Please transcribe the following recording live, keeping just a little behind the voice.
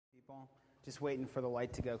people. Just waiting for the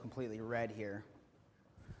light to go completely red here.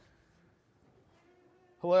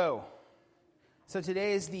 Hello. So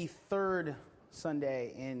today is the third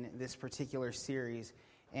Sunday in this particular series,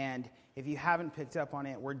 and if you haven't picked up on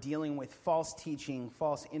it, we're dealing with false teaching,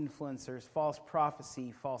 false influencers, false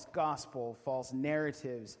prophecy, false gospel, false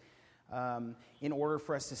narratives, in order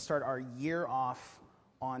for us to start our year off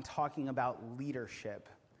on talking about leadership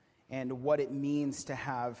and what it means to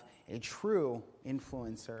have a true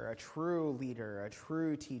influencer, a true leader, a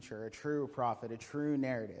true teacher, a true prophet, a true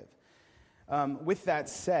narrative. With that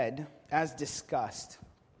said, as discussed,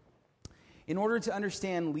 in order to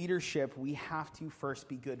understand leadership, we have to first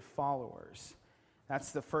be good followers.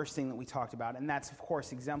 That's the first thing that we talked about, and that's, of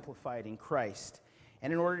course, exemplified in Christ.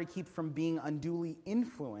 And in order to keep from being unduly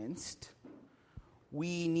influenced,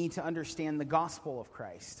 we need to understand the gospel of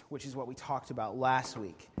Christ, which is what we talked about last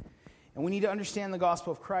week. And we need to understand the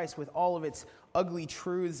gospel of Christ with all of its ugly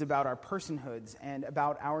truths about our personhoods and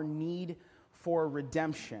about our need for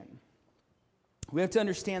redemption. We have to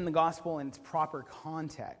understand the gospel in its proper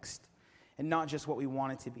context and not just what we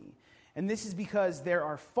want it to be. And this is because there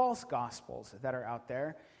are false gospels that are out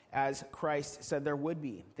there, as Christ said there would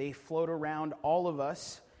be. They float around all of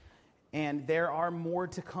us, and there are more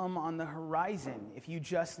to come on the horizon. If you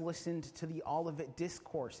just listened to the Olivet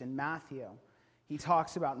Discourse in Matthew, he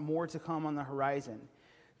talks about more to come on the horizon.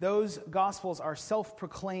 Those gospels are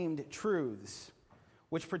self-proclaimed truths,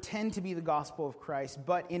 which pretend to be the gospel of Christ,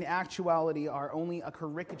 but in actuality are only a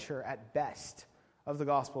caricature at best of the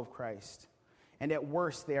gospel of Christ. And at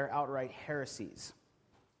worst, they are outright heresies.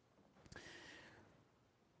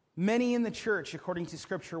 Many in the church, according to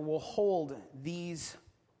Scripture, will hold these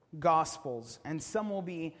gospels, and some will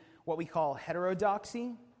be what we call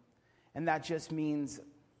heterodoxy, and that just means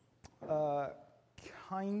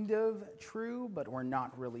kind of true, but we're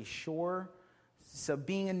not really sure. So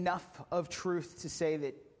being enough of truth to say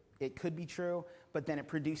that it could be true, but then it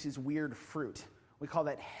produces weird fruit. We call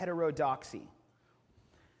that heterodoxy.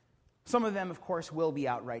 Some of them, of course, will be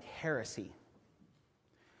outright heresy.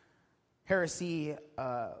 Heresy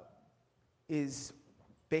is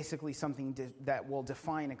basically something that will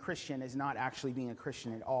define a Christian as not actually being a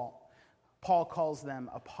Christian at all. Paul calls them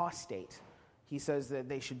apostate. He says that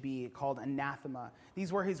they should be called anathema.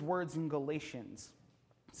 These were his words in Galatians.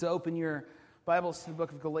 So open your Bibles to the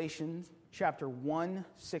book of Galatians, chapter 1,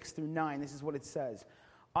 6 through 9. This is what it says.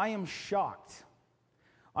 I am shocked.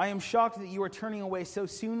 I am shocked that you are turning away so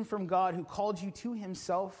soon from God who called you to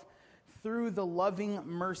himself through the loving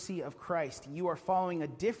mercy of Christ. You are following a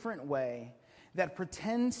different way that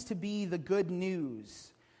pretends to be the good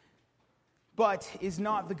news, but is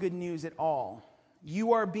not the good news at all.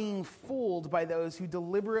 You are being fooled by those who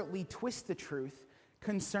deliberately twist the truth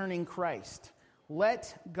concerning Christ.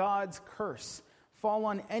 Let God's curse fall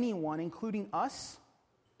on anyone, including us,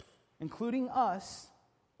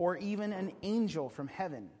 or even an angel from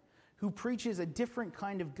heaven, who preaches a different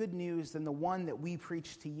kind of good news than the one that we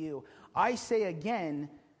preach to you. I say again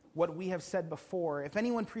what we have said before. If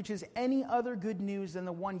anyone preaches any other good news than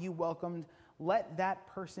the one you welcomed, let that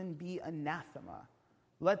person be anathema.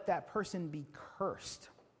 Let that person be cursed.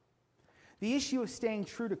 The issue of staying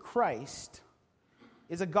true to Christ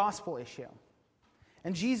is a gospel issue.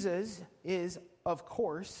 And Jesus is, of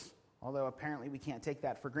course, although apparently we can't take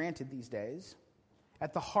that for granted these days,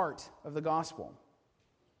 at the heart of the gospel.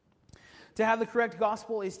 To have the correct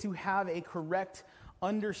gospel is to have a correct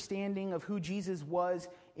understanding of who Jesus was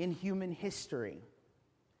in human history,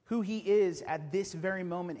 who he is at this very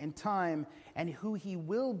moment in time, and who he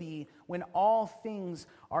will be when all things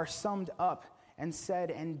are summed up and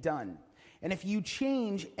said and done. And if you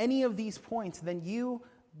change any of these points, then you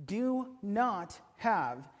do not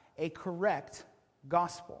have a correct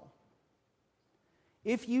gospel.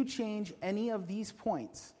 If you change any of these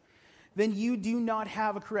points, then you do not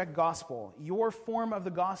have a correct gospel. Your form of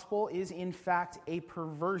the gospel is, in fact, a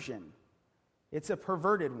perversion. It's a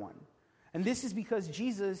perverted one. And this is because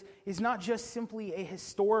Jesus is not just simply a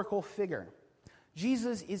historical figure.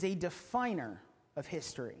 Jesus is a definer of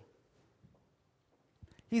history.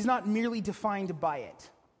 He's not merely defined by it.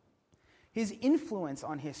 His influence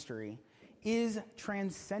on history is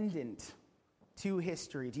transcendent to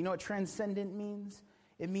history. Do you know what transcendent means?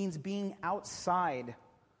 It means being outside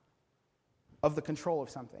of the control of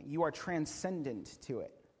something. You are transcendent to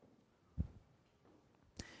it.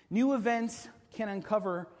 New events can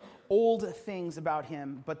uncover old things about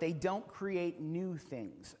him, but they don't create new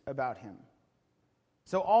things about him.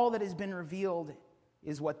 So all that has been revealed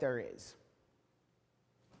is what there is.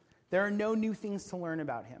 There are no new things to learn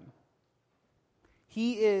about him.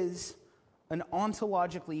 He is an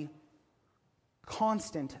ontologically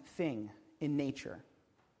constant thing in nature.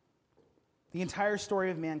 The entire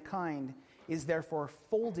story of mankind is therefore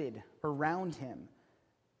folded around him,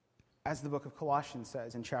 as the book of Colossians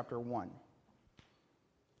says in chapter 1.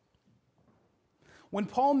 When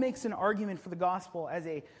Paul makes an argument for the gospel as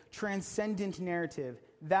a transcendent narrative,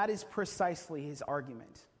 that is precisely his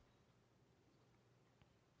argument.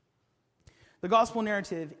 The gospel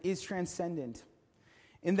narrative is transcendent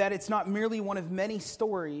in that it's not merely one of many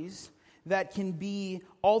stories that can be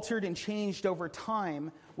altered and changed over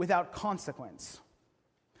time without consequence.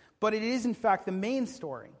 But it is, in fact, the main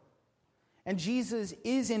story. And Jesus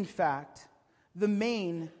is, in fact, the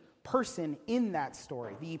main person in that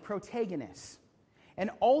story, the protagonist.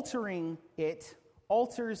 And altering it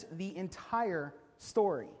alters the entire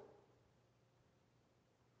story.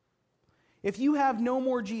 If you have no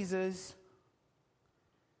more Jesus,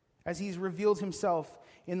 as he's revealed himself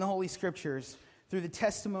in the Holy Scriptures through the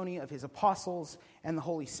testimony of his apostles and the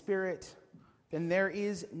Holy Spirit, then there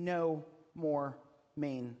is no more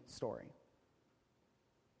main story.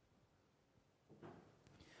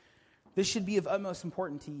 This should be of utmost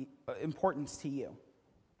importance to you.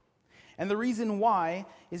 And the reason why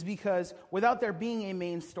is because without there being a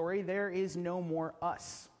main story, there is no more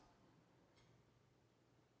us.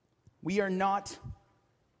 We are not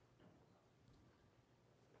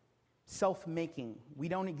self-making. We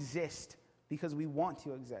don't exist because we want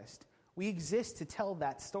to exist. We exist to tell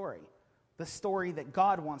that story, the story that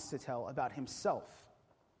God wants to tell about himself.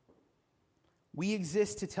 We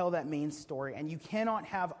exist to tell that main story, and you cannot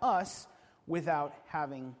have us without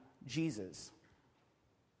having Jesus.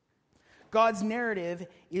 God's narrative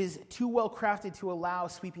is too well crafted to allow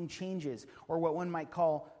sweeping changes, or what one might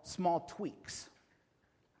call small tweaks.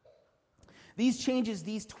 These changes,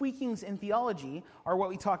 these tweakings in theology, are what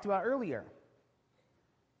we talked about earlier.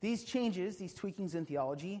 These changes, these tweakings in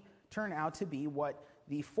theology, turn out to be what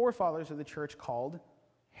the forefathers of the church called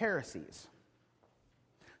heresies.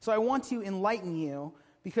 So I want to enlighten you,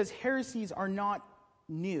 because heresies are not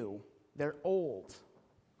new, they're old.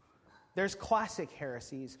 There's classic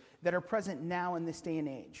heresies that are present now in this day and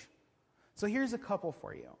age. So here's a couple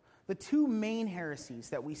for you. The two main heresies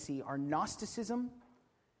that we see are Gnosticism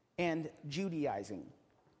and Judaizing.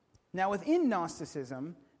 Now within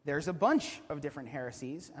Gnosticism, there's a bunch of different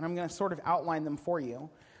heresies, and I'm going to sort of outline them for you.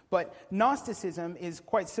 But Gnosticism is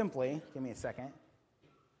quite simply, give me a second.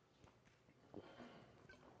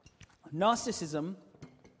 Gnosticism,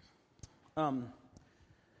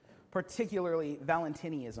 particularly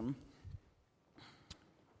Valentinianism,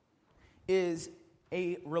 is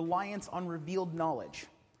a reliance on revealed knowledge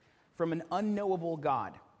from an unknowable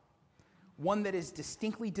God, one that is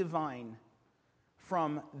distinctly divine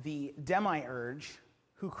from the demiurge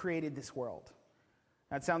who created this world.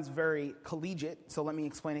 That sounds very collegiate, so let me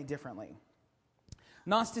explain it differently.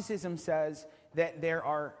 Gnosticism says that there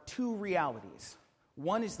are two realities.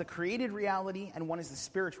 One is the created reality, and one is the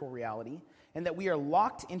spiritual reality, and that we are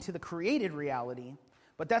locked into the created reality,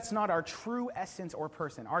 but that's not our true essence or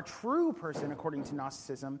person. Our true person, according to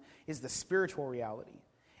Gnosticism, is the spiritual reality.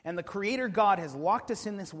 And the Creator God has locked us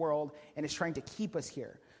in this world and is trying to keep us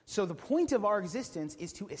here. So the point of our existence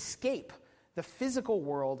is to escape the physical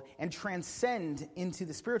world and transcend into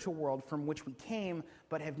the spiritual world from which we came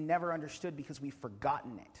but have never understood because we've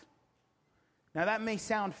forgotten it. Now that may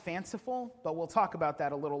sound fanciful, but we'll talk about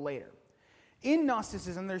that a little later. In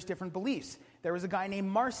Gnosticism, there's different beliefs. There was a guy named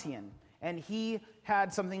Marcion, and he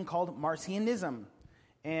had something called Marcionism.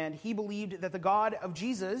 And he believed that the God of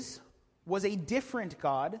Jesus was a different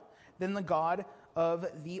God than the God of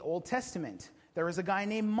the Old Testament. There was a guy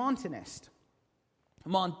named Montanist.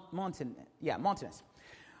 Montanist.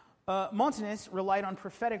 Montanist relied on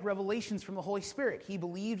prophetic revelations from the Holy Spirit. He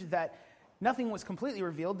believed that nothing was completely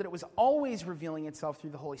revealed, that it was always revealing itself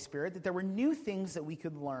through the Holy Spirit, that there were new things that we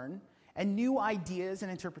could learn, and new ideas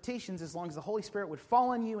and interpretations as long as the Holy Spirit would fall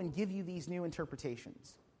on you and give you these new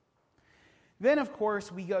interpretations. Then, of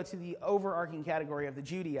course, we go to the overarching category of the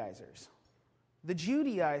Judaizers. The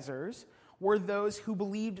Judaizers were those who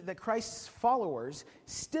believed that Christ's followers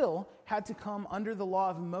still had to come under the law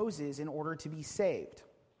of Moses in order to be saved.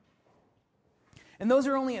 And those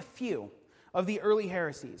are only a few of the early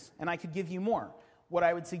heresies, and I could give you more. What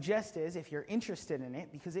I would suggest is, if you're interested in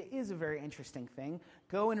it, because it is a very interesting thing,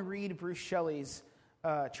 go and read Bruce Shelley's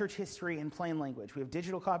Church History in Plain Language. We have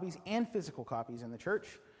digital copies and physical copies in the church,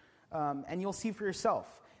 and you'll see for yourself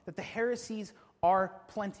that the heresies are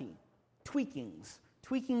plenty.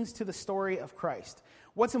 Tweakings to the story of Christ.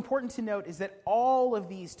 What's important to note is that all of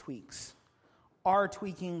these tweaks are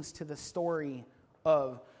tweakings to the story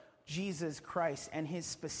of Jesus Christ and his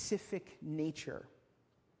specific nature.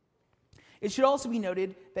 It should also be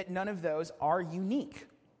noted that none of those are unique.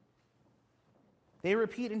 They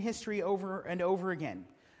repeat in history over and over again.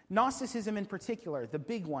 Gnosticism in particular, the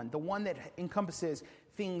big one, the one that encompasses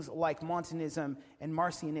things like Montanism and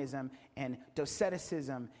Marcionism and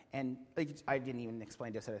Doceticism, and I didn't even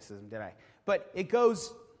explain Doceticism, did I? But it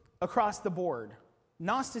goes across the board.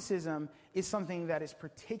 Gnosticism is something that is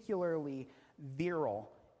particularly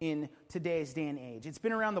virile in today's day and age. It's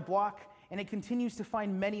been around the block, and it continues to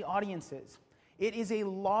find many audiences. It is a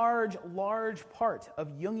large, large part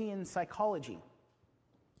of Jungian psychology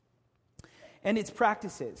and its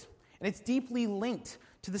practices. And it's deeply linked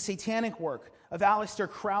to the satanic work of Aleister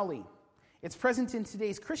Crowley. It's present in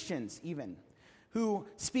today's Christians, even, who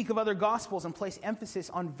speak of other gospels and place emphasis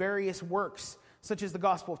on various works, such as the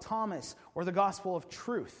Gospel of Thomas or the Gospel of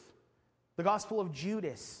Truth, the Gospel of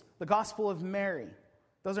Judas, the Gospel of Mary.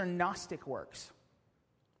 Those are Gnostic works.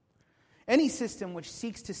 Any system which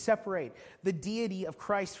seeks to separate the deity of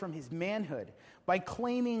Christ from his manhood by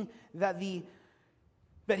claiming that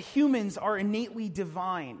humans are innately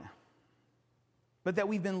divine, but that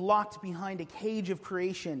we've been locked behind a cage of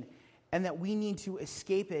creation and that we need to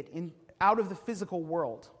escape it out of the physical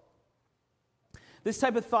world. This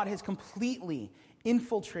type of thought has completely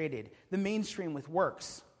infiltrated the mainstream with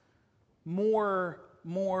works more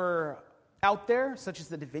out there, such as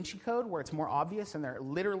the Da Vinci Code, where it's more obvious and they're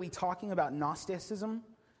literally talking about Gnosticism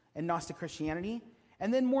and Gnostic Christianity,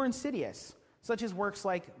 and then more insidious, such as works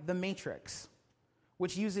like The Matrix,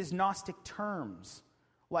 which uses Gnostic terms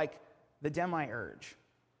like the demiurge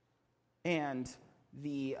and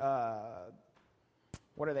the,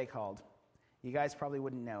 what are they called? You guys probably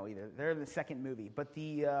wouldn't know either. They're in the second movie, but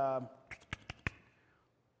I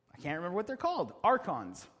can't remember what they're called.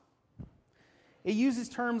 Archons. It uses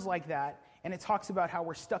terms like that, and it talks about how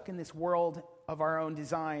we're stuck in this world of our own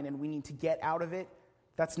design and we need to get out of it.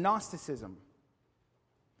 That's Gnosticism.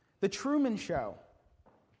 The Truman Show.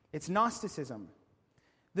 It's Gnosticism.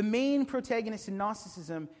 The main protagonist in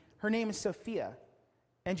Gnosticism, her name is Sophia,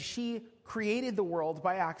 and she created the world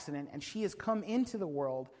by accident, and she has come into the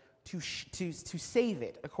world to save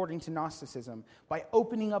it, according to Gnosticism, by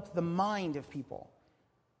opening up the mind of people.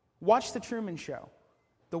 Watch The Truman Show.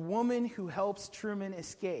 The woman who helps Truman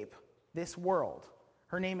escape this world,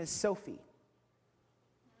 her name is Sophie.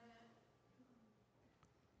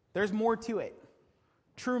 There's more to it.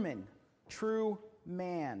 Truman, true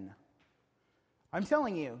man. I'm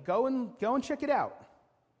telling you, go and check it out.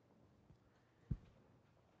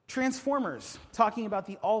 Transformers, talking about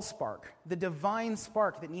the Allspark, the divine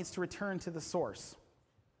spark that needs to return to the source.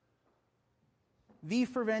 V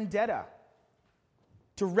for Vendetta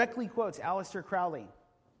directly quotes Aleister Crowley.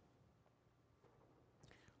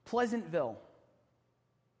 Pleasantville,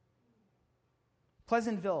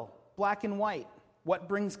 black and white. What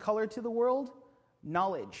brings color to the world?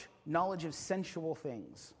 Knowledge of sensual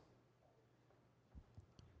things.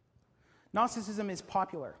 Gnosticism is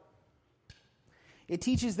popular. It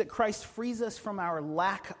teaches that Christ frees us from our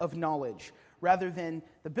lack of knowledge, rather than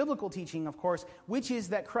the biblical teaching, of course, which is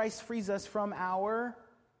that Christ frees us from our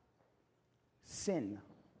sin.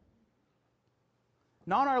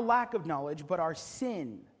 Not our lack of knowledge, but our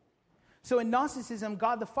sin. So in Gnosticism,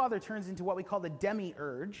 God the Father turns into what we call the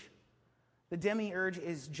demiurge. The demiurge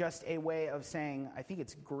is just a way of saying, I think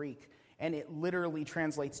it's Greek, and it literally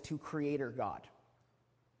translates to creator God.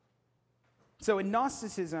 So in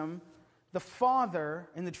Gnosticism, the Father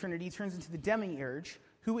in the Trinity turns into the demiurge,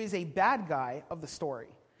 who is a bad guy of the story.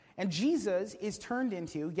 And Jesus is turned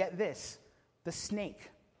into, get this, the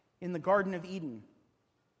snake in the Garden of Eden,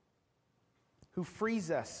 who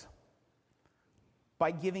frees us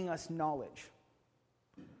by giving us knowledge.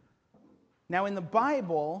 Now in the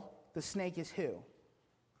Bible, the snake is who?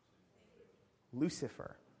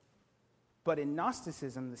 Lucifer. But in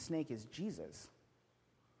Gnosticism, the snake is Jesus.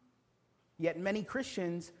 Yet many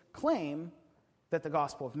Christians claim that the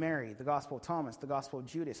Gospel of Mary, the Gospel of Thomas, the Gospel of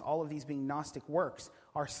Judas, all of these being Gnostic works,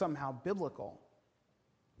 are somehow biblical.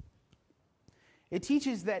 It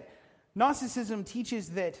teaches that, Gnosticism teaches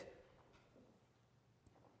that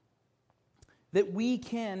we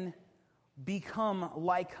can become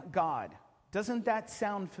like God. Doesn't that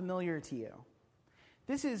sound familiar to you?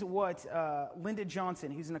 This is what Linda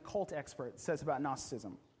Johnson, who's an occult expert, says about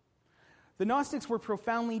Gnosticism. The Gnostics were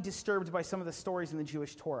profoundly disturbed by some of the stories in the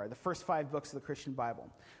Jewish Torah, the first 5 books of the Christian Bible.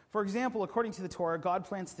 For example, according to the Torah, God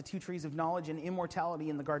plants the 2 trees of knowledge and immortality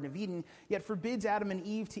in the Garden of Eden, yet forbids Adam and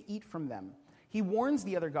Eve to eat from them. He warns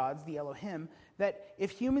the other gods, the Elohim, that if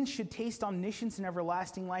humans should taste omniscience and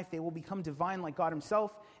everlasting life, they will become divine like God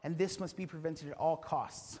himself, and this must be prevented at all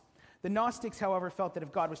costs. The Gnostics, however, felt that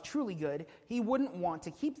if God was truly good, he wouldn't want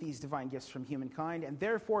to keep these divine gifts from humankind, and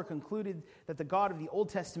therefore concluded that the God of the Old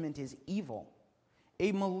Testament is evil,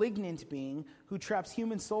 a malignant being who traps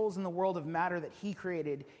human souls in the world of matter that he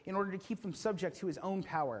created in order to keep them subject to his own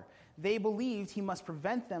power. They believed he must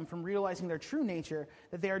prevent them from realizing their true nature,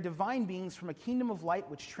 that they are divine beings from a kingdom of light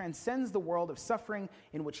which transcends the world of suffering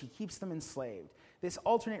in which he keeps them enslaved. This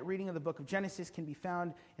alternate reading of the book of Genesis can be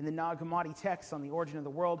found in the Nag Hammadi texts on the origin of the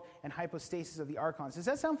world and hypostasis of the archons. Does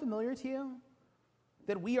that sound familiar to you?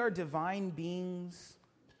 That we are divine beings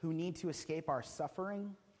who need to escape our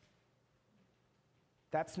suffering?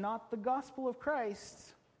 That's not the gospel of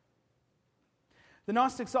Christ. The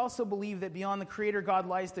Gnostics also believe that beyond the Creator God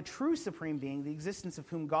lies the true supreme being, the existence of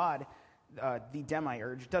whom God, the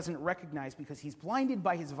demiurge, doesn't recognize because he's blinded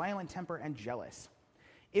by his violent temper and jealous.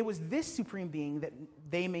 It was this supreme being that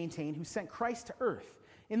they maintained who sent Christ to earth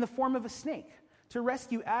in the form of a snake to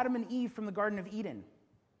rescue Adam and Eve from the Garden of Eden.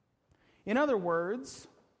 In other words,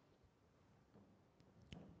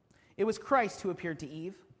 it was Christ who appeared to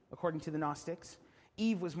Eve, according to the Gnostics.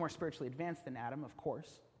 Eve was more spiritually advanced than Adam, of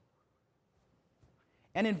course,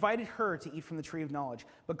 and invited her to eat from the tree of knowledge.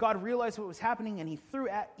 But God realized what was happening, and he threw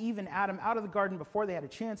Eve and Adam out of the garden before they had a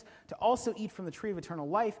chance to also eat from the tree of eternal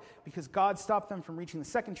life. Because God stopped them from reaching the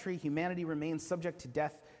second tree, humanity remains subject to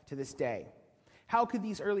death to this day. How could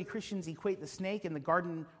these early Christians equate the snake in the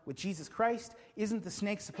garden with Jesus Christ? Isn't the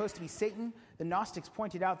snake supposed to be Satan? The Gnostics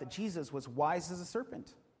pointed out that Jesus was wise as a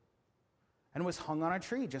serpent and was hung on a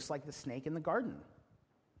tree, just like the snake in the garden.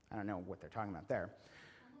 I don't know what they're talking about there.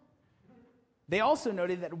 They also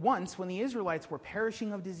noted that once, when the Israelites were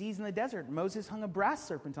perishing of disease in the desert, Moses hung a brass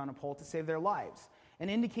serpent on a pole to save their lives, an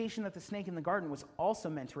indication that the snake in the garden was also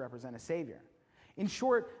meant to represent a savior. In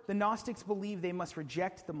short, the Gnostics believe they must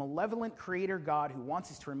reject the malevolent creator God who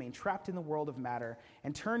wants us to remain trapped in the world of matter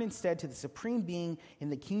and turn instead to the supreme being in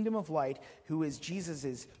the kingdom of light, who is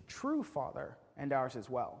Jesus' true Father and ours as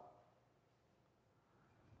well.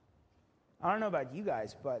 I don't know about you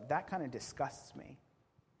guys, but that kind of disgusts me.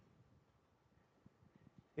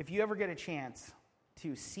 If you ever get a chance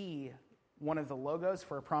to see one of the logos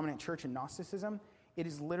for a prominent church in Gnosticism, it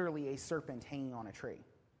is literally a serpent hanging on a tree.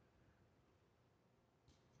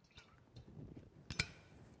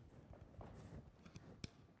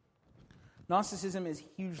 Gnosticism is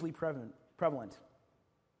hugely prevalent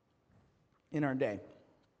in our day.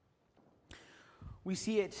 We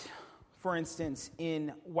see it, for instance,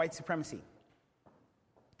 in white supremacy.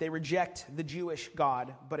 They reject the Jewish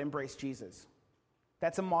God but embrace Jesus.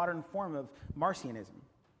 That's a modern form of Marcionism.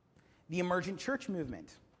 The emergent church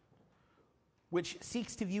movement, which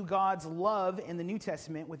seeks to view God's love in the New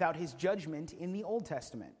Testament without his judgment in the Old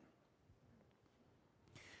Testament.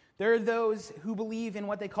 There are those who believe in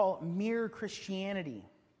what they call mere Christianity,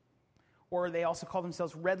 or they also call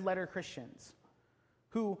themselves red-letter Christians,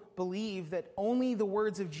 who believe that only the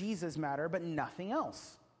words of Jesus matter, but nothing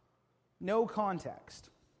else. No context.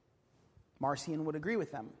 Marcion would agree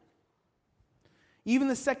with them. Even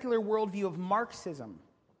the secular worldview of Marxism,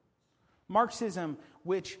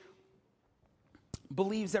 which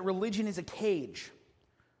believes that religion is a cage,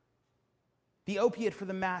 the opiate for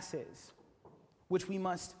the masses, which we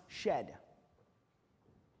must shed.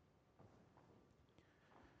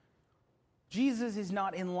 Jesus is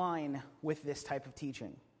not in line with this type of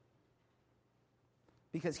teaching,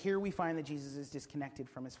 because here we find that Jesus is disconnected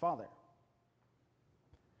from his Father.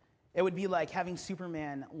 It would be like having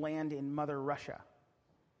Superman land in Mother Russia.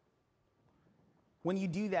 When you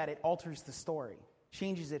do that, it alters the story,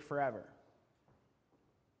 changes it forever.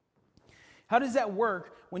 How does that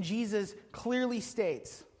work when Jesus clearly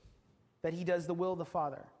states that he does the will of the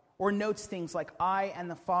Father, or notes things like, I and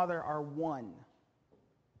the Father are one?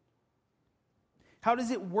 How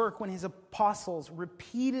does it work when his apostles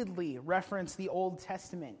repeatedly reference the Old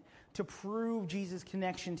Testament to prove Jesus'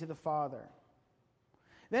 connection to the Father?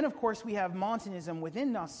 Then, of course, we have Montanism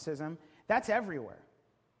within Gnosticism. That's everywhere.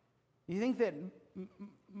 You think that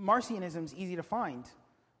Marcionism's easy to find.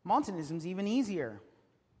 Montanism's even easier.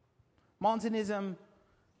 Montanism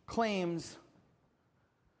claims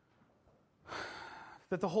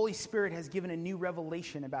that the Holy Spirit has given a new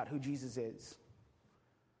revelation about who Jesus is.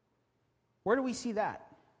 Where do we see that?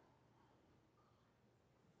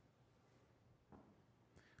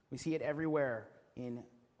 We see it everywhere in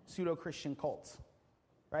pseudo-Christian cults,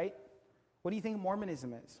 right? What do you think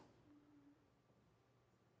Mormonism is?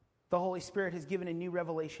 The Holy Spirit has given a new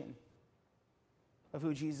revelation of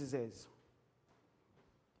who Jesus is.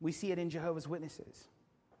 We see it in Jehovah's Witnesses.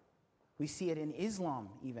 We see it in Islam,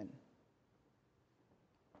 even.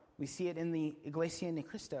 We see it in the Iglesia Ni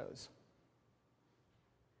Cristos.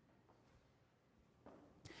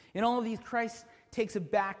 In all of these, Christ takes a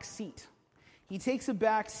back seat. He takes a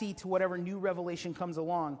back seat to whatever new revelation comes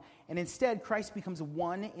along, and instead, Christ becomes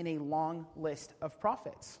one in a long list of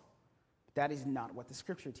prophets. That is not what the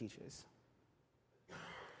Scripture teaches.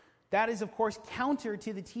 That is, of course, counter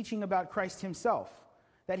to the teaching about Christ himself,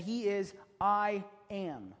 that he is I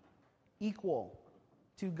am, equal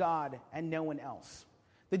to God and no one else.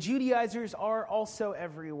 The Judaizers are also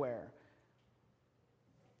everywhere.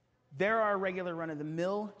 There are regular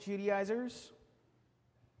run-of-the-mill Judaizers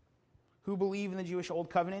who believe in the Jewish Old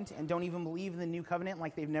Covenant and don't even believe in the New Covenant,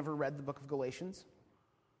 like they've never read the book of Galatians.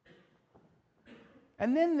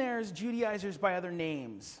 And then there's Judaizers by other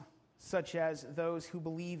names, such as those who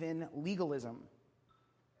believe in legalism,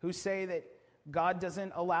 who say that God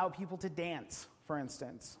doesn't allow people to dance, for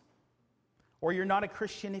instance, or you're not a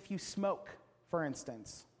Christian if you smoke, for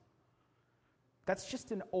instance. That's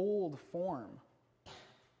just an old form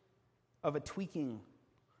of a tweaking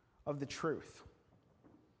of the truth.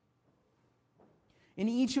 In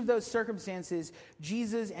each of those circumstances,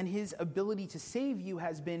 Jesus and his ability to save you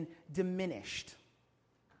has been diminished.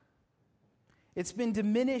 It's been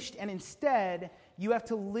diminished, and instead, you have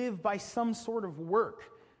to live by some sort of work.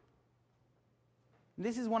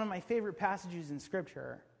 This is one of my favorite passages in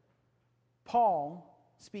Scripture. Paul,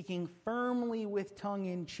 speaking firmly with tongue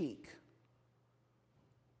in cheek.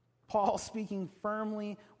 Paul speaking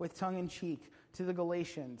firmly with tongue in cheek to the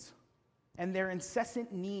Galatians and their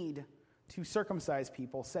incessant need to circumcise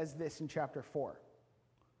people, says this in chapter 4.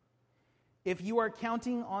 If you are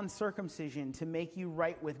counting on circumcision to make you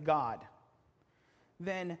right with God,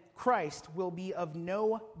 then Christ will be of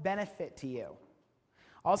no benefit to you.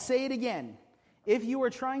 I'll say it again. If you are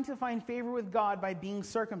trying to find favor with God by being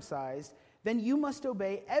circumcised, then you must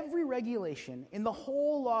obey every regulation in the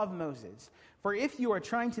whole law of Moses. For if you are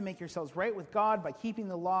trying to make yourselves right with God by keeping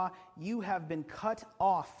the law, you have been cut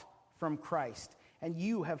off from Christ, and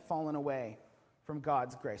you have fallen away from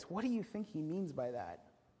God's grace. What do you think he means by that?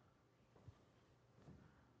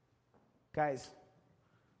 Guys,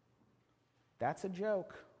 that's a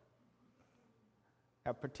joke.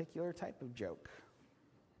 A particular type of joke.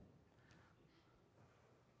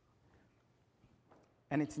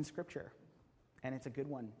 And it's in Scripture. And it's a good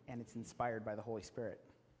one. And it's inspired by the Holy Spirit.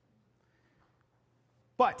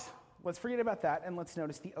 But let's forget about that and let's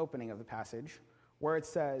notice the opening of the passage where it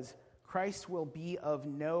says, Christ will be of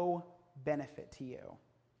no benefit to you.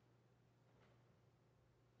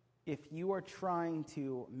 If you are trying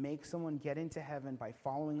to make someone get into heaven by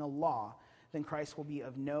following a law, then Christ will be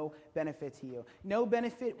of no benefit to you. No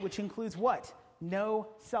benefit, which includes what? No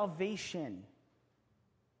salvation.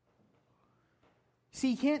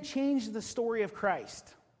 See, you can't change the story of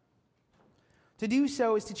Christ. To do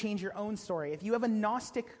so is to change your own story. If you have a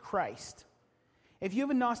Gnostic Christ, then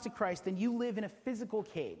you live in a physical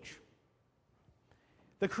cage.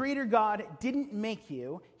 The Creator God didn't make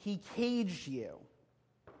you, he caged you.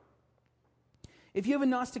 If you have a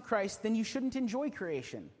Gnostic Christ, then you shouldn't enjoy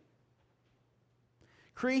creation.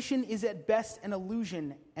 Creation is at best an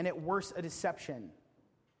illusion and at worst a deception.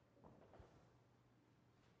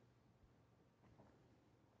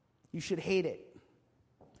 You should hate it.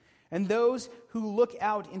 And those who look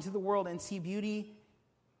out into the world and see beauty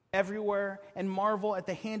everywhere and marvel at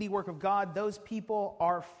the handiwork of God, those people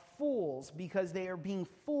are fools because they are being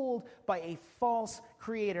fooled by a false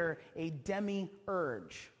creator, a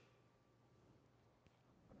demiurge.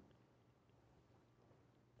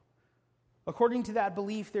 According to that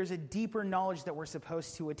belief, there's a deeper knowledge that we're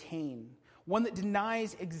supposed to attain, one that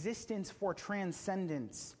denies existence for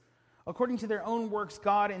transcendence. According to their own works,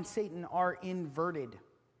 God and Satan are inverted.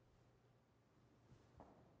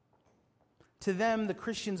 To them, the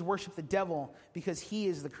Christians worship the devil because he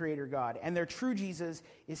is the creator God, and their true Jesus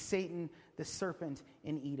is Satan, the serpent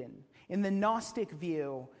in Eden. In the Gnostic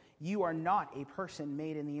view, you are not a person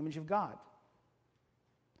made in the image of God.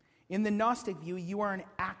 In the Gnostic view, you are an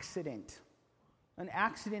accident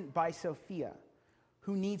by Sophia,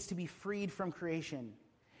 who needs to be freed from creation.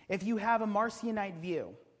 If you have a Marcionite view,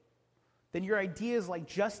 then your ideas like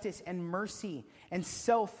justice and mercy and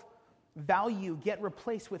self-value get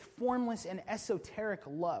replaced with formless and esoteric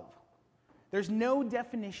love. There's no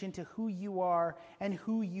definition to who you are and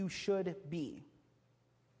who you should be.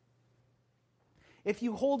 If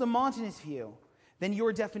you hold a Montanist view, then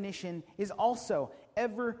your definition is also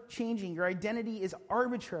ever-changing. Your identity is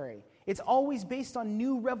arbitrary. It's always based on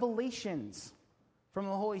new revelations from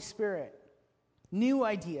the Holy Spirit, new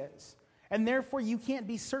ideas. And therefore, you can't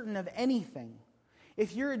be certain of anything.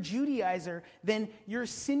 If you're a Judaizer, then your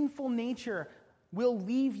sinful nature will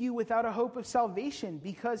leave you without a hope of salvation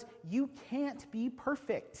because you can't be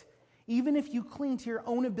perfect. even if you cling to your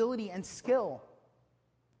own ability and skill.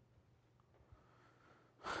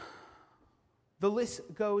 The list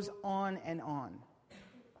goes on and on.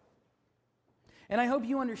 And I hope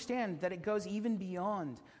you understand that it goes even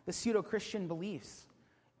beyond the pseudo-Christian beliefs.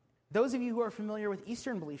 Those of you who are familiar with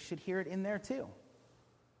Eastern beliefs should hear it in there too.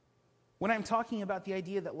 When I'm talking about the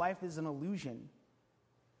idea that life is an illusion,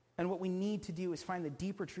 and what we need to do is find the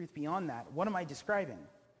deeper truth beyond that, what am I describing?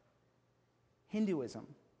 Hinduism.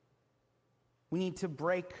 We need to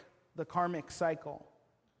break the karmic cycle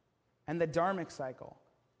and the dharmic cycle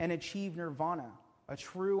and achieve nirvana, a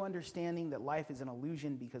true understanding that life is an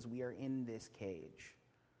illusion because we are in this cage.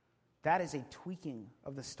 That is a tweaking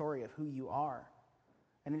of the story of who you are,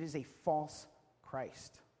 and it is a false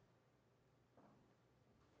Christ.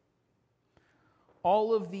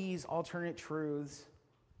 All of these alternate truths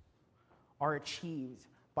are achieved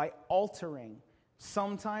by altering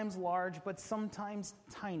sometimes large but sometimes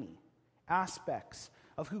tiny aspects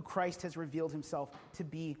of who Christ has revealed himself to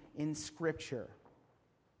be in Scripture.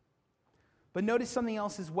 But notice something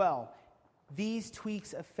else as well. These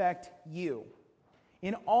tweaks affect you.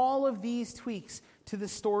 In all of these tweaks to the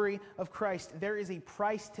story of Christ, there is a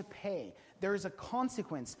price to pay. There is a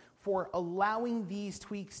consequence for allowing these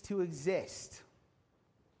tweaks to exist.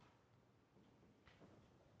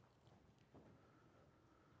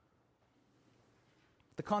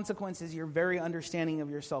 The consequence is your very understanding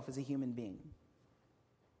of yourself as a human being.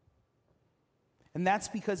 And that's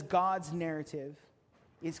because God's narrative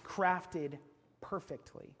is crafted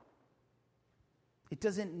perfectly. It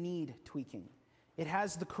doesn't need tweaking. It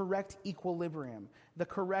has the correct equilibrium, the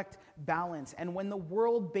correct balance. And when the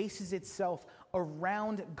world bases itself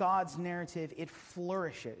around God's narrative, it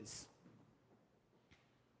flourishes.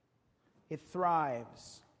 It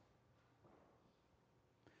thrives.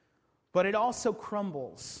 But it also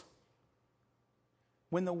crumbles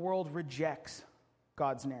when the world rejects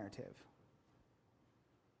God's narrative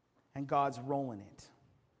and God's role in it.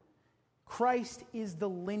 Christ is the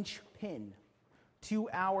linchpin to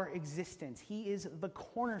our existence. He is the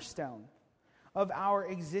cornerstone of our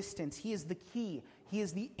existence. He is the key. He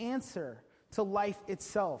is the answer to life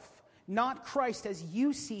itself. Not Christ as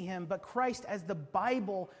you see him, but Christ as the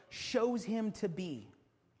Bible shows him to be.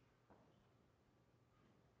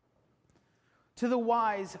 To the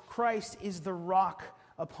wise, Christ is the rock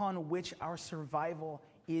upon which our survival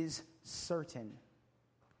is certain.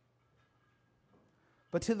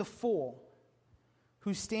 But to the fool,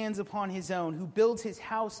 who stands upon his own, who builds his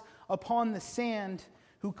house upon the sand,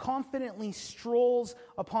 who confidently strolls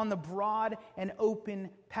upon the broad and open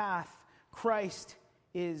path, Christ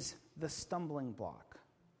is the stumbling block.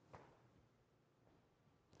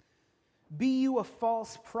 Be you a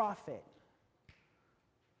false prophet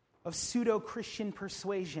of pseudo-Christian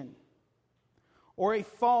persuasion, or a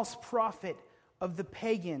false prophet of the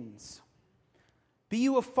pagans. Be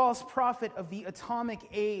you a false prophet of the atomic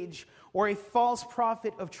age, or a false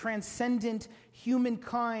prophet of transcendent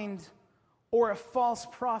humankind, or a false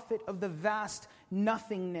prophet of the vast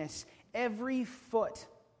nothingness. Every foot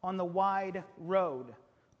on the wide road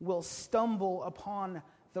will stumble upon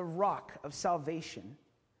the rock of salvation.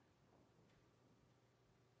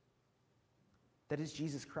 That is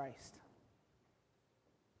Jesus Christ.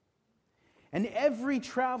 And every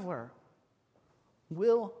traveler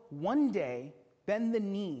will one day bend the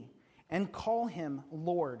knee and call him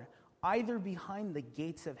Lord, either behind the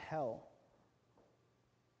gates of hell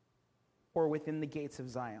or within the gates of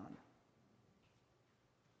Zion.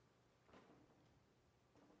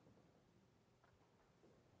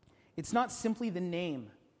 It's not simply the name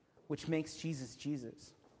which makes Jesus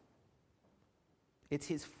Jesus. It's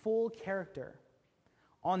his full character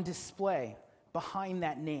on display behind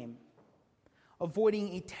that name.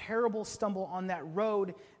 Avoiding a terrible stumble on that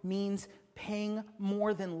road means paying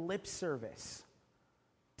more than lip service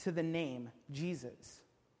to the name Jesus.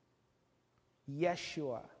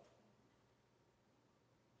 Yeshua.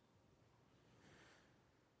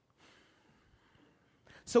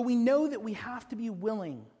 So we know that we have to be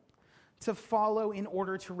willing to follow in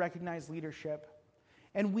order to recognize leadership.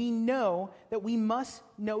 And we know that we must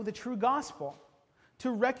know the true gospel to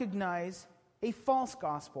recognize a false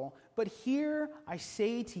gospel. But here I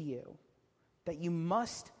say to you that you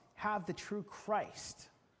must have the true Christ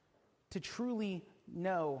to truly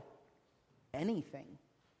know anything,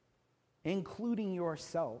 including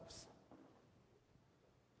yourselves.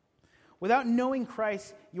 Without knowing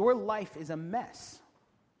Christ, your life is a mess.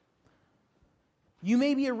 You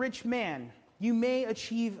may be a rich man. You may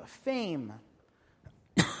achieve fame.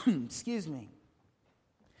 Excuse me.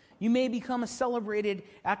 You may become a celebrated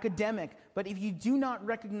academic, but if you do not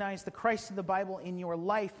recognize the Christ of the Bible in your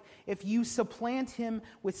life, if you supplant him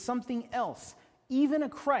with something else, even a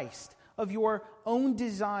Christ of your own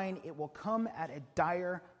design, it will come at a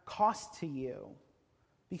dire cost to you.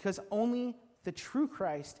 Because only the true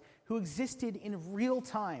Christ, who existed in real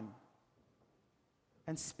time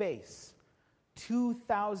and space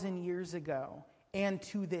 2,000 years ago and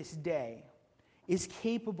to this day, is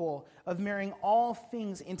capable of marrying all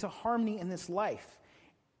things into harmony in this life.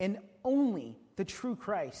 And only the true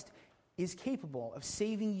Christ is capable of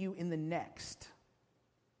saving you in the next.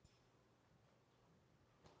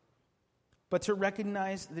 But to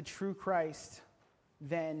recognize the true Christ,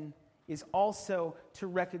 then, is also to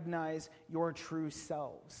recognize your true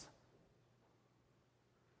selves.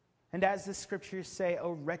 And as the scriptures say,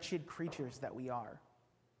 oh, wretched creatures that we are.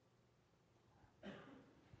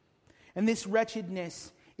 And this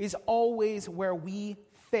wretchedness is always where we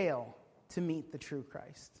fail to meet the true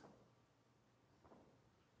Christ.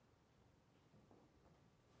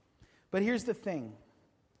 But here's the thing.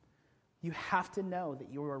 You have to know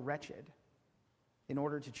that you are wretched in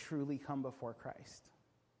order to truly come before Christ.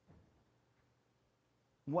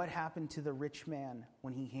 What happened to the rich man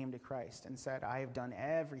when he came to Christ and said, I have done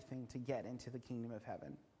everything to get into the kingdom of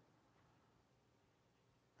heaven?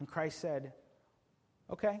 And Christ said,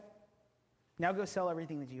 okay, now go sell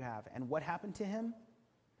everything that you have. And what happened to him?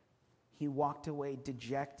 He walked away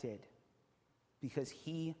dejected because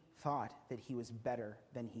he thought that he was better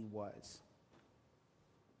than he was.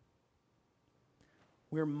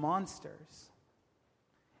 We're monsters.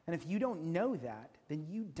 And if you don't know that, then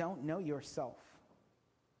you don't know yourself.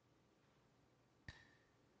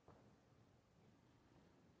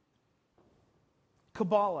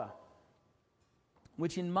 Kabbalah,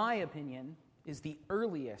 which in my opinion is the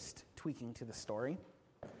earliest tweaking to the story.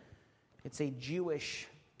 It's a Jewish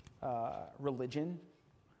religion.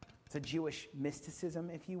 It's a Jewish mysticism,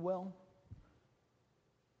 if you will.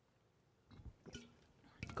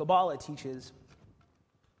 Kabbalah teaches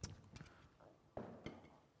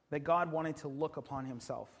that God wanted to look upon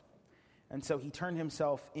himself. And so he turned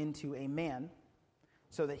himself into a man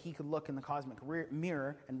so that he could look in the cosmic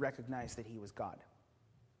mirror and recognize that he was God.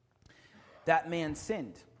 That man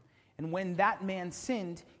sinned. And when that man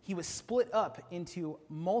sinned, he was split up into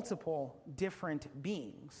multiple different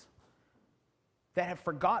beings that have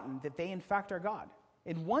forgotten that they in fact are God.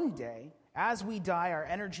 And one day, as we die, our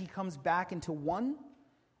energy comes back into one,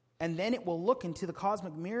 and then it will look into the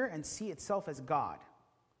cosmic mirror and see itself as God.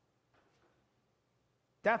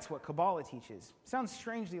 That's what Kabbalah teaches. Sounds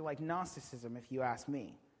strangely like Gnosticism, if you ask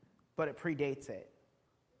me, but it predates it.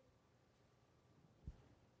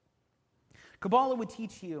 Kabbalah would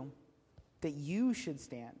teach you that you should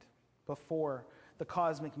stand before the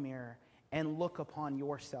cosmic mirror and look upon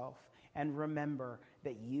yourself and remember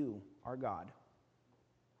that you are God.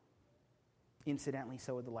 Incidentally,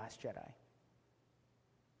 so would the Last Jedi.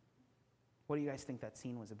 What do you guys think that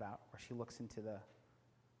scene was about, where she looks into the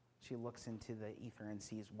ether and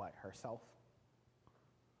sees what? Herself?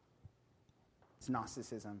 It's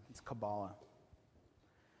Gnosticism. It's Kabbalah.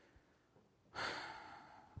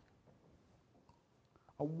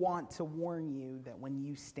 I want to warn you that when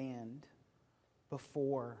you stand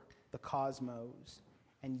before the cosmos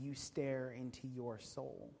and you stare into your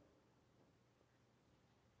soul,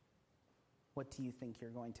 what do you think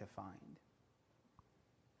you're going to find?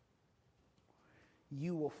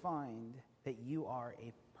 You will find that you are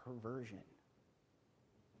a perversion.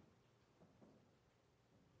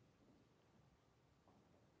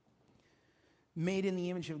 Made in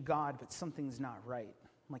the image of God, but something's not right.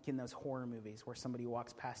 Like in those horror movies where somebody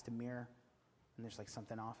walks past a mirror and there's like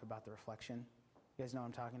something off about the reflection. You guys know what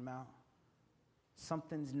I'm talking about?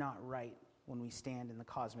 Something's not right when we stand in the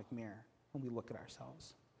cosmic mirror, when we look at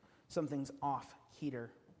ourselves. Something's off heater,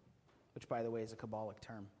 which by the way is a Kabbalic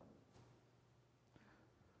term.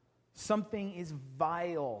 Something is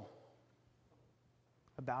vile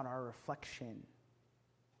about our reflection.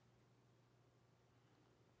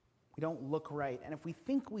 We don't look right. And if we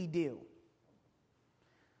think we do,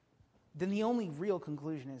 then the only real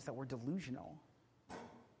conclusion is that we're delusional.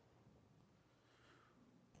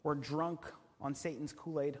 We're drunk on Satan's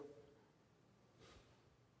Kool-Aid.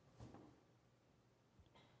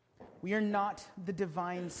 We are not the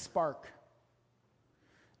divine spark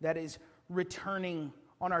that is returning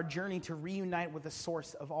on our journey to reunite with the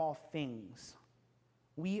source of all things.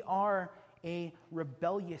 We are a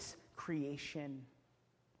rebellious creation.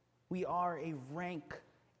 We are a rank,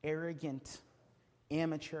 arrogant,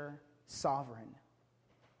 amateur sovereign.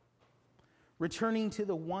 returning to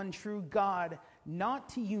the one true God, not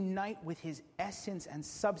to unite with his essence and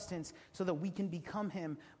substance so that we can become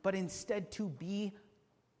him, but instead to be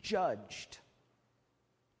judged.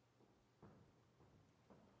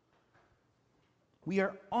 We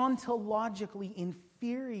are ontologically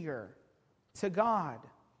inferior to God,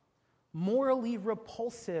 morally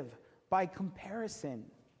repulsive by comparison,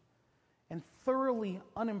 and thoroughly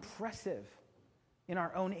unimpressive in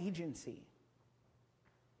our own agency.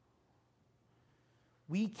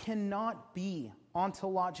 We cannot be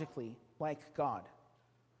ontologically like God,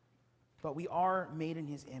 but we are made in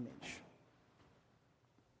his image.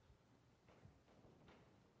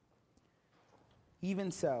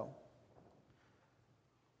 Even so,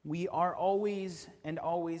 we are always and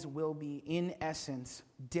always will be, in essence,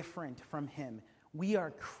 different from him. We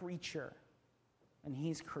are creature, and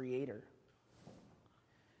he's creator.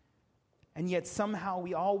 And yet somehow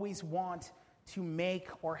we always want to make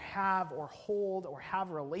or have or hold or have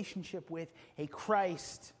a relationship with a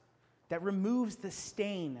Christ that removes the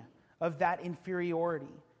stain of that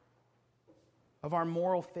inferiority, of our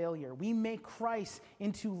moral failure. We make Christ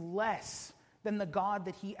into less than the God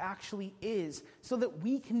that he actually is, so that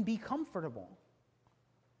we can be comfortable,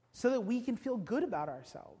 so that we can feel good about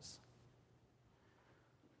ourselves.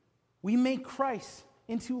 We make Christ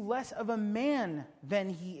into less of a man than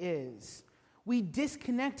he is. We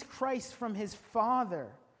disconnect Christ from his Father.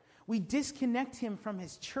 We disconnect him from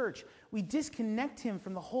his church. We disconnect him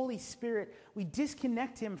from the Holy Spirit. We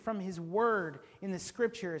disconnect him from his word in the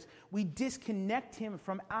scriptures. We disconnect him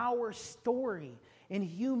from our story in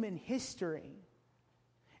human history.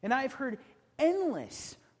 And I've heard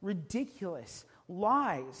endless, ridiculous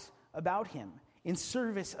lies about him in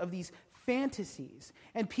service of these fantasies.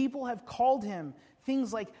 And people have called him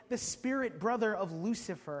things like the spirit brother of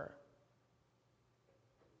Lucifer,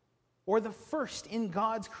 or the first in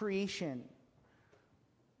God's creation.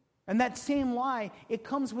 And that same lie, it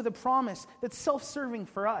comes with a promise that's self-serving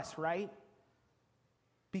for us, right?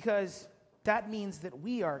 Because that means that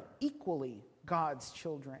we are equally God's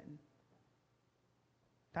children.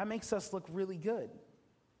 That makes us look really good.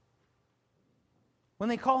 When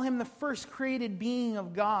they call him the first created being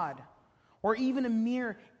of God, or even a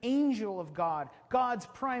mere angel of God, God's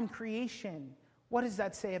prime creation, what does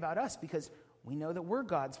that say about us? Because we know that we're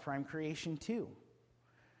God's prime creation too.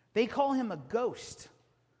 They call him a ghost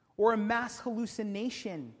or a mass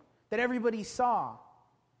hallucination that everybody saw.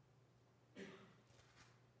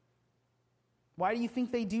 Why do you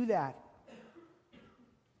think they do that?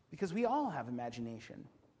 Because we all have imagination.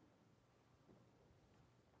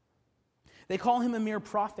 They call him a mere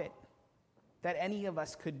prophet that any of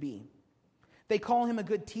us could be. They call him a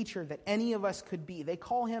good teacher that any of us could be. They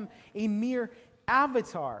call him a mere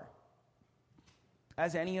avatar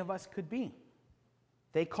as any of us could be.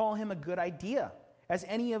 They call him a good idea as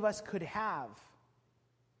any of us could have.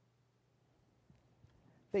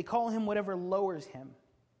 They call him whatever lowers him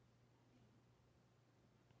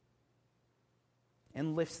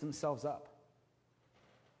and lifts themselves up.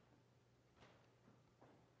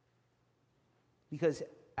 Because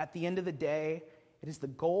at the end of the day, it is the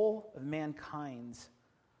goal of mankind's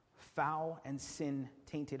foul and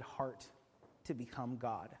sin-tainted heart to become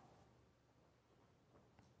God.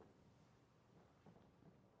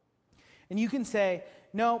 And you can say,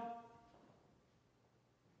 no,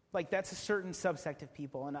 like that's a certain subsect of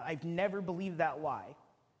people, and I've never believed that lie.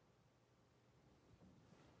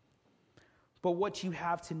 But what you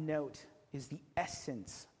have to note is the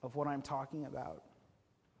essence of what I'm talking about.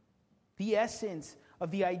 The essence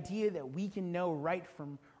of the idea that we can know right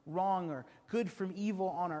from wrong or good from evil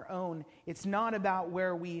on our own. It's not about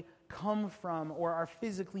where we come from or are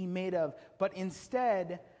physically made of, but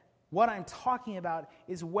instead, what I'm talking about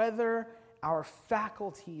is whether our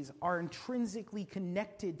faculties are intrinsically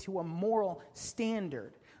connected to a moral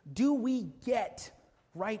standard. Do we get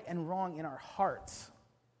right and wrong in our hearts?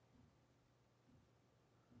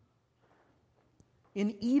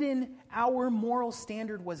 In Eden, our moral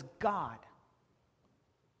standard was God,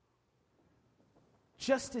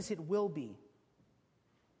 just as it will be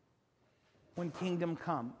when kingdom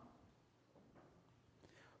come.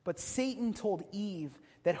 But Satan told Eve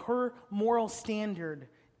that her moral standard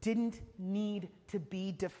didn't need to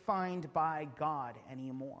be defined by God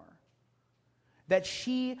anymore. That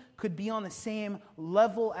she could be on the same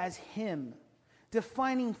level as him,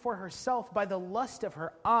 defining for herself by the lust of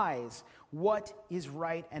her eyes what is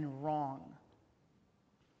right and wrong.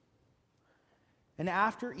 And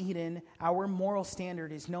after Eden, our moral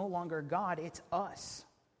standard is no longer God, it's us.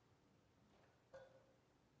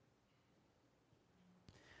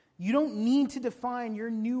 You don't need to define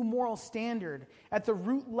your new moral standard at the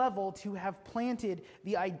root level to have planted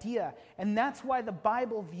the idea. And that's why the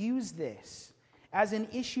Bible views this as an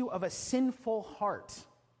issue of a sinful heart.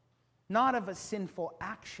 Not of a sinful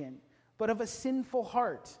action, but of a sinful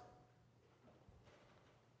heart.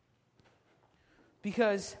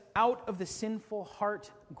 Because out of the sinful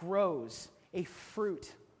heart grows a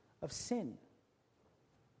fruit of sin.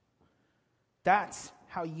 That's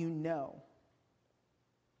how you know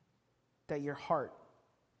that your heart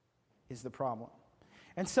is the problem.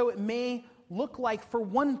 And so it may look like, for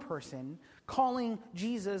one person, calling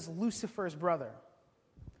Jesus Lucifer's brother.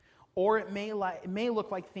 Or it may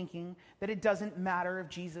look like thinking that it doesn't matter if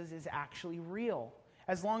Jesus is actually real,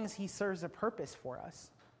 as long as he serves a purpose for us.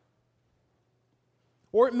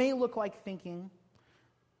 Or it may look like thinking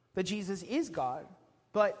that Jesus is God,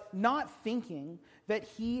 but not thinking that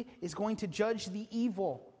he is going to judge the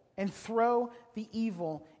evil and throw the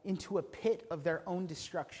evil into a pit of their own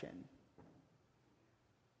destruction.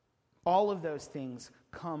 All of those things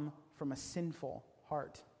come from a sinful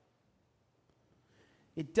heart.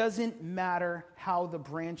 It doesn't matter how the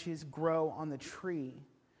branches grow on the tree.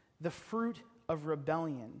 The fruit of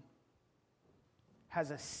rebellion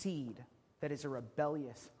has a seed that is a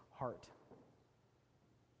rebellious heart.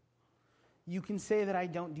 You can say that I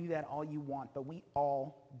don't do that all you want, but we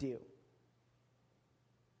all do.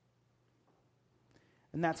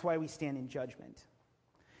 And that's why we stand in judgment.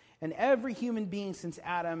 And every human being since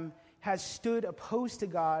Adam has stood opposed to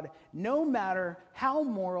God, no matter how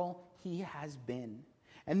moral he has been.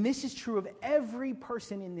 And this is true of every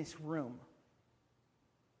person in this room.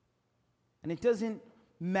 And it doesn't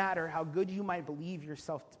matter how good you might believe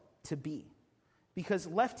yourself to be. Because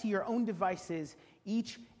left to your own devices,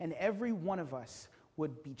 each and every one of us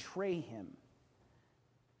would betray him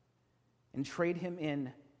and trade him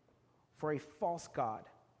in for a false god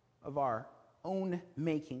of our own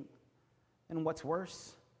making. And what's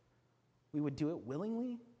worse, we would do it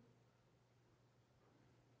willingly.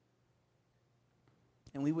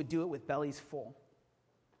 And we would do it with bellies full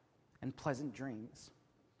and pleasant dreams,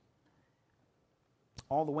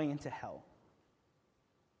 all the way into hell.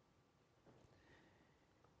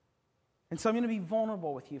 And so I'm going to be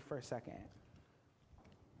vulnerable with you for a second.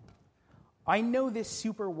 I know this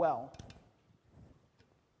super well.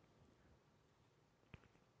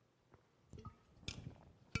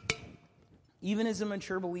 Even as a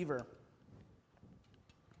mature believer,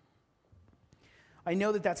 I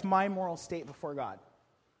know that that's my moral state before God.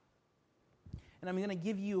 And I'm going to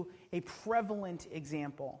give you a prevalent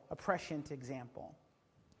example, a prescient example.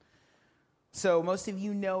 So most of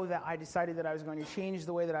you know that I decided that I was going to change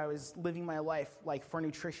the way that I was living my life, like for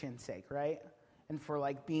nutrition's sake, right? And for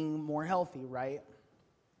like being more healthy, right?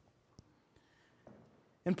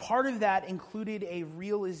 And part of that included a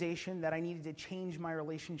realization that I needed to change my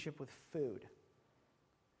relationship with food.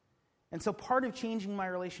 And so part of changing my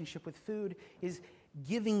relationship with food is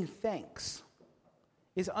giving thanks,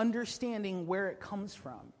 is understanding where it comes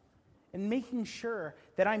from, and making sure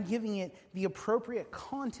that I'm giving it the appropriate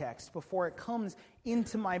context before it comes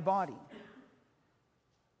into my body.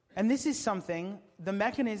 And this is something, the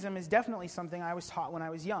mechanism is definitely something I was taught when I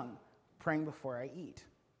was young, praying before I eat.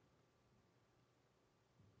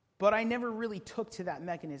 But I never really took to that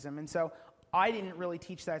mechanism, and so I didn't really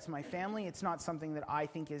teach that to my family. It's not something that I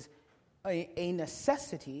think is a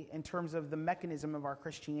necessity in terms of the mechanism of our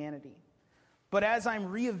Christianity. But as I'm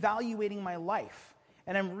reevaluating my life,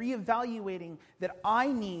 and I'm reevaluating that I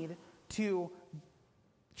need to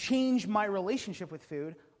change my relationship with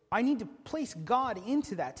food, I need to place God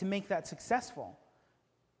into that to make that successful.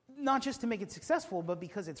 Not just to make it successful, but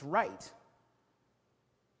because it's right.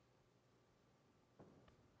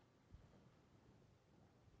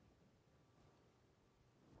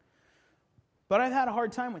 But I've had a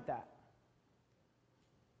hard time with that.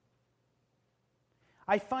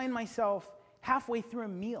 I find myself halfway through a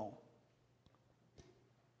meal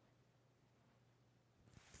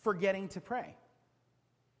forgetting to pray.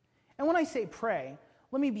 And when I say pray,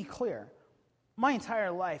 let me be clear. My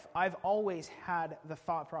entire life, I've always had the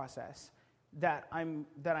thought process that I'm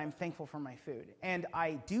thankful for my food. And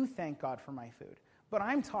I do thank God for my food. But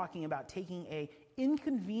I'm talking about taking an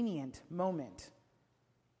inconvenient moment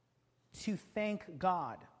to thank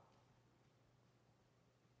God.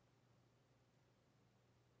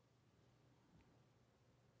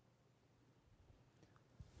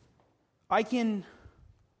 I can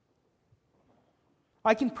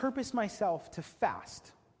purpose myself to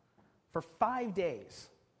fast for 5 days,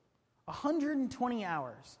 120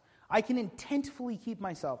 hours. I can intentfully keep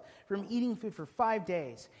myself from eating food for 5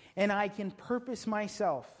 days, and I can purpose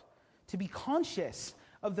myself to be conscious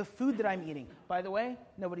of the food that I'm eating. By the way,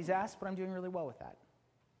 nobody's asked, but I'm doing really well with that.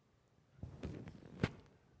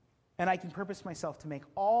 And I can purpose myself to make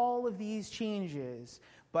all of these changes,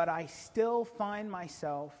 but I still find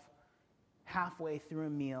myself halfway through a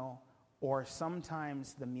meal, or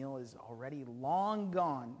sometimes the meal is already long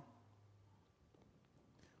gone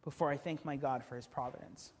before I thank my God for his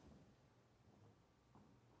providence.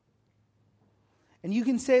 And you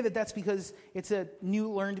can say that that's because it's a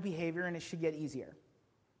new learned behavior and it should get easier.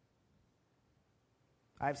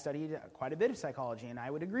 I've studied quite a bit of psychology, and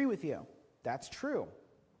I would agree with you. That's true,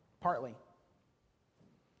 partly.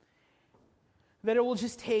 That it will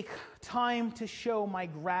just take time to show my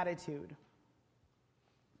gratitude.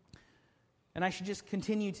 And I should just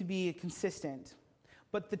continue to be consistent.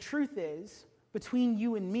 But the truth is, between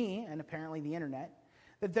you and me, and apparently the internet,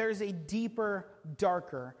 that there's a deeper,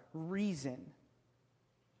 darker reason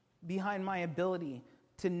behind my ability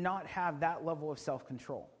to not have that level of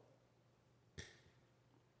self-control.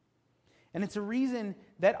 And it's a reason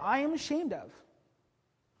that I am ashamed of.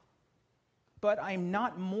 But I'm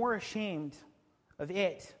not more ashamed of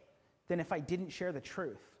it than if I didn't share the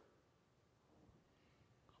truth.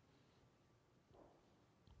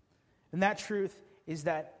 And that truth is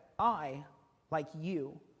that I, like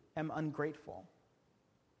you, am ungrateful.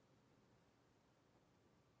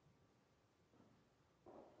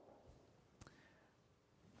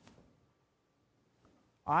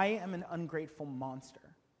 I am an ungrateful monster.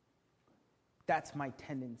 That's my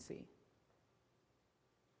tendency.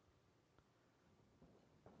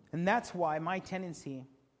 And that's why my tendency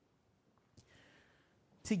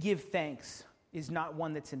to give thanks is not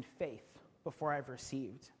one that's in faith before I've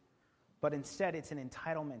received, but instead it's an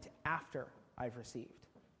entitlement after I've received.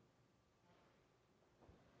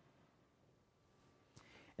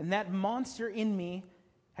 And that monster in me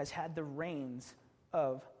has had the reins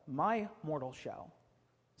of my mortal shell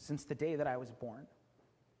since the day that I was born.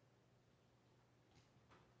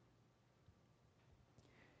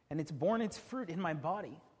 And it's borne its fruit in my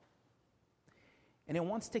body. And it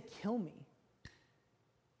wants to kill me.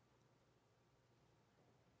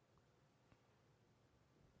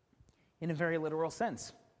 In a very literal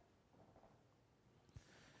sense.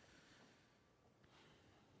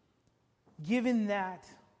 Given that,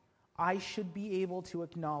 I should be able to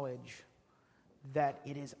acknowledge that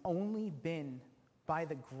it has only been by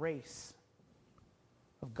the grace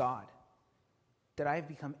of God that I have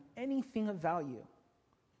become anything of value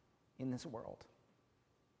in this world.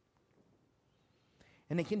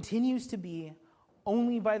 And it continues to be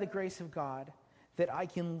only by the grace of God that I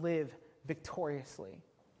can live victoriously.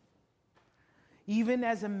 Even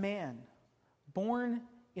as a man, born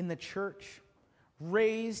in the church,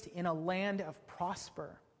 raised in a land of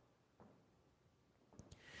prosper,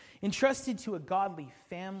 entrusted to a godly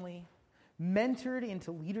family, mentored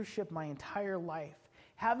into leadership my entire life,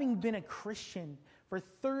 having been a Christian for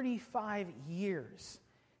 35 years,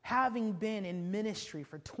 having been in ministry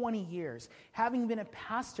for 20 years, having been a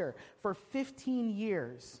pastor for 15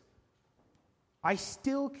 years, I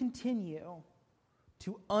still continue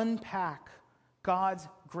to unpack God's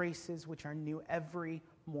graces, which are new every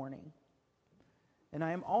morning. And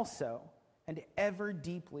I am also and ever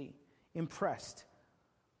deeply impressed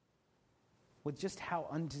with just how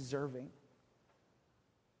undeserving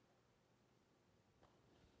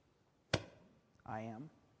I am.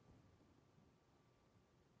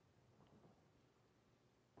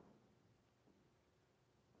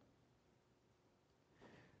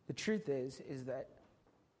 The truth is that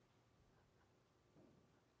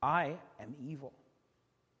I am evil.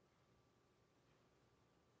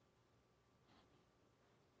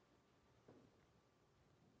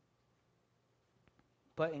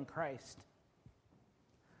 But in Christ,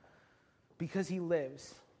 because he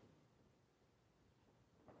lives,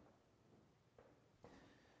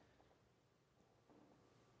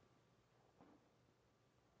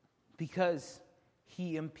 because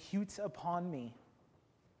he imputes upon me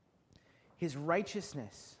his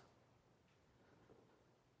righteousness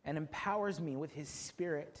and empowers me with his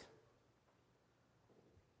Spirit,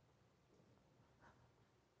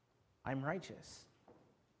 I'm righteous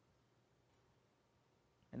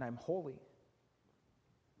and I'm holy.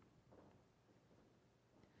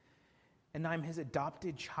 And I'm his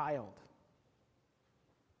adopted child,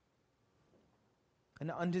 an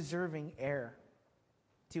undeserving heir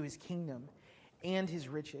to his kingdom and his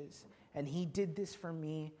riches. And he did this for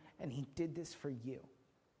me, and he did this for you.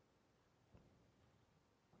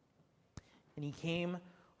 And he came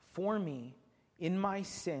for me in my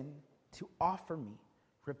sin to offer me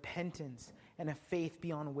repentance and a faith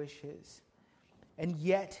beyond wishes. And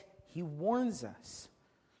yet he warns us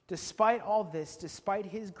despite all this, despite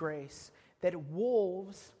his grace, that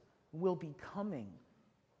wolves will be coming.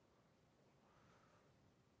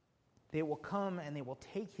 They will come and they will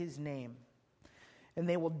take his name. And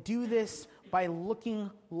they will do this by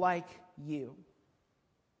looking like you,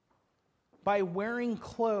 by wearing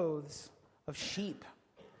clothes of sheep.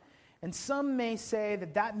 And some may say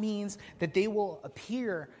that that means that they will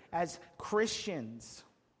appear as Christians.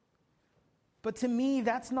 But to me,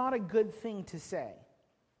 that's not a good thing to say.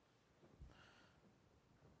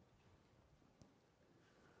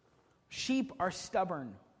 Sheep are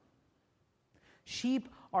stubborn. Sheep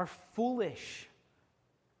are foolish.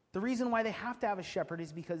 The reason why they have to have a shepherd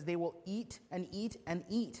is because they will eat and eat and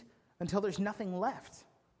eat until there's nothing left.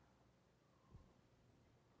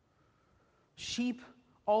 Sheep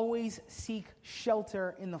always seek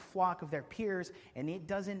shelter in the flock of their peers, and it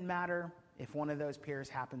doesn't matter if one of those peers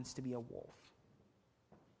happens to be a wolf.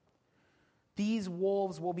 These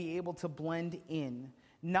wolves will be able to blend in,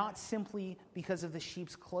 not simply because of the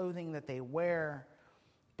sheep's clothing that they wear,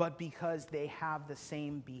 but because they have the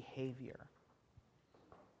same behavior.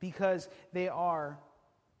 Because they are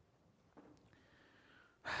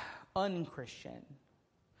unchristian.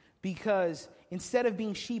 Because instead of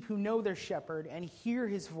being sheep who know their shepherd and hear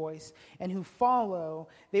his voice and who follow,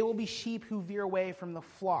 they will be sheep who veer away from the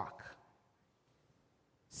flock,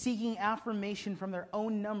 seeking affirmation from their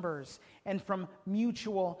own numbers and from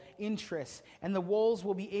mutual interests. And the wolves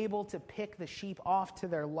will be able to pick the sheep off to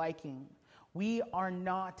their liking. We are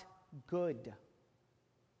not good.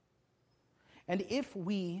 And if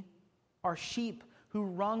we are sheep who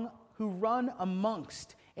run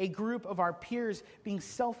amongst a group of our peers being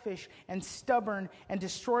selfish and stubborn and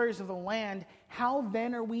destroyers of the land, how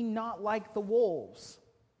then are we not like the wolves?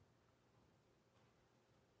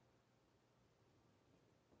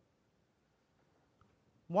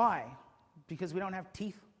 Why? Because we don't have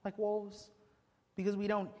teeth like wolves? Because we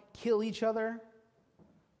don't kill each other?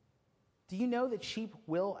 Do you know that sheep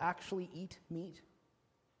will actually eat meat?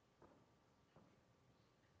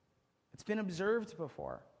 It's been observed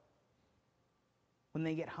before when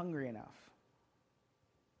they get hungry enough.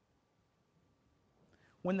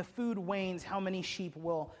 When the food wanes, how many sheep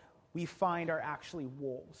will we find are actually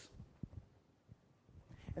wolves?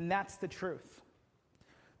 And that's the truth.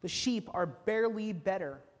 The sheep are barely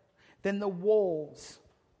better than the wolves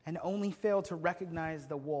and only fail to recognize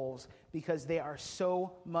the wolves because they are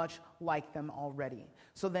so much like them already.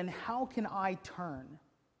 So then how can I turn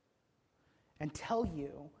and tell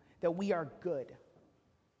you that we are good?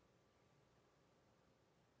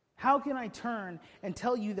 How can I turn and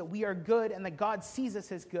tell you that we are good and that God sees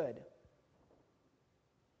us as good?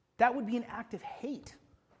 That would be an act of hate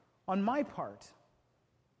on my part.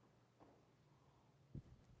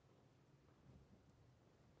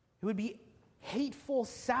 It would be hateful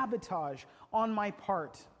sabotage on my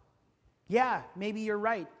part. Yeah, maybe you're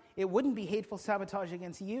right. It wouldn't be hateful sabotage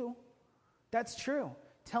against you. That's true.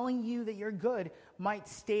 Telling you that you're good might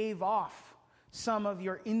stave off some of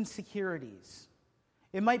your insecurities.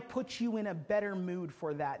 It might put you in a better mood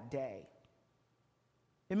for that day.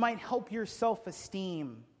 It might help your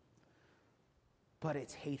self-esteem. But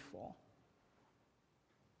it's hateful.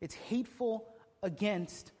 It's hateful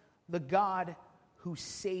against the God who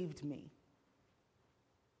saved me.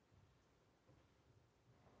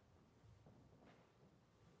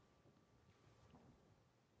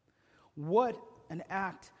 What an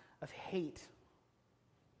act of hate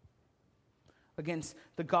against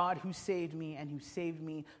the God who saved me and who saved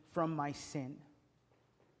me from my sin.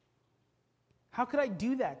 How could I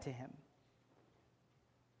do that to him?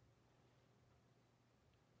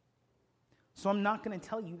 So I'm not going to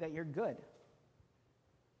tell you that you're good.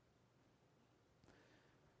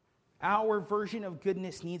 Our version of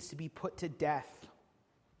goodness needs to be put to death.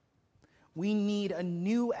 We need a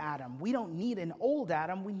new Adam. We don't need an old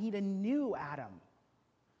Adam. We need a new Adam.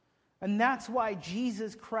 And that's why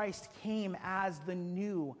Jesus Christ came as the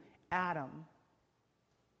new Adam.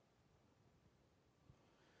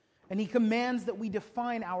 And he commands that we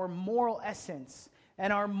define our moral essence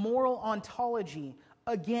and our moral ontology,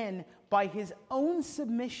 again, by his own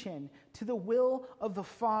submission to the will of the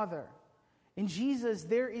Father. In Jesus,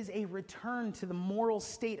 there is a return to the moral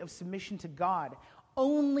state of submission to God.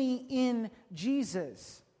 Only in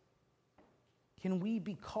Jesus can we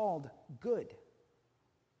be called good.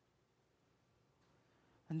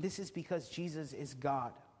 And this is because Jesus is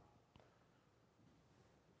God.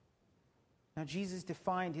 Now, Jesus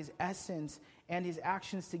defined his essence and his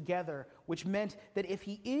actions together, which meant that if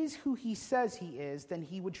he is who he says he is, then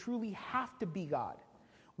he would truly have to be God,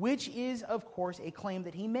 which is, of course, a claim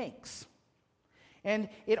that he makes. And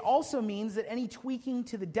it also means that any tweaking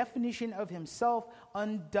to the definition of himself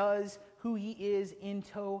undoes who he is in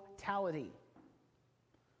totality.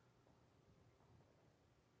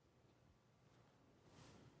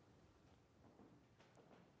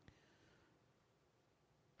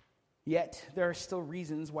 Yet, there are still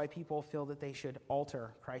reasons why people feel that they should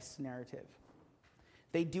alter Christ's narrative.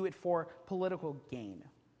 They do it for political gain.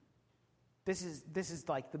 This is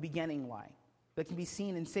like the beginning lie that can be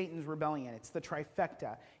seen in Satan's rebellion. It's the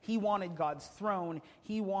trifecta. He wanted God's throne.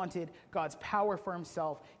 He wanted God's power for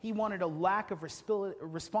himself. He wanted a lack of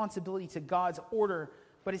responsibility to God's order,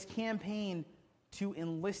 but his campaign to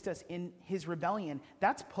enlist us in his rebellion,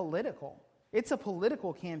 that's political. It's a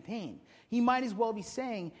political campaign. He might as well be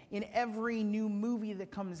saying in every new movie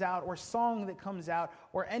that comes out or song that comes out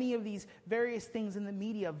or any of these various things in the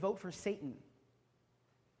media, vote for Satan.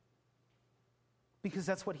 Because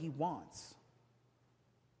that's what he wants.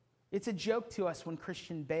 It's a joke to us when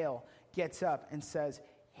Christian Bale gets up and says,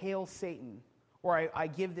 "Hail Satan," or I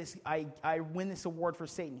win this award for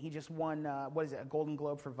Satan. He just won, a Golden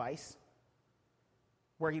Globe for Vice,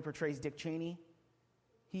 where he portrays Dick Cheney.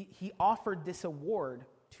 He offered this award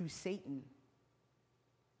to Satan.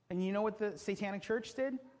 And you know what the Satanic Church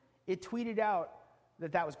did? It tweeted out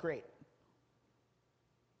that was great.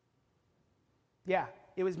 Yeah,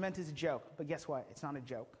 it was meant as a joke, but guess what? It's not a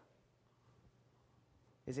joke.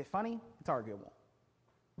 Is it funny? It's arguable.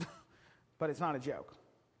 But it's not a joke.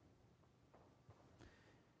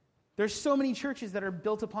 There's so many churches that are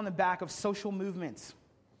built upon the back of social movements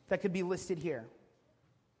that could be listed here.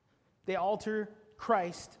 They alter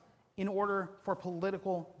Christ in order for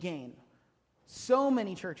political gain. So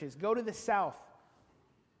many churches. Go to the South,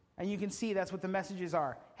 and you can see that's what the messages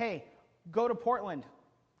are. Hey, go to Portland,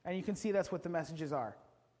 and you can see that's what the messages are.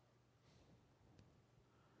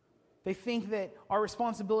 They think that our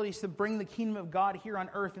responsibility is to bring the kingdom of God here on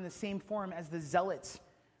earth in the same form as the zealots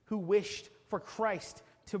who wished for Christ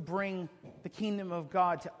to bring the kingdom of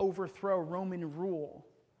God to overthrow Roman rule.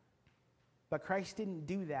 But Christ didn't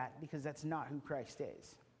do that because that's not who Christ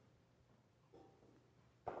is.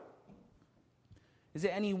 Is it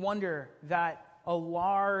any wonder that a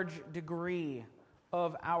large degree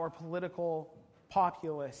of our political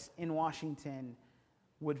populace in Washington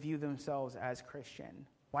would view themselves as Christian?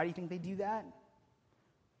 Why do you think they do that?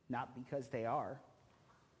 Not because they are.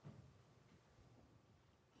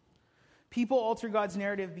 People alter God's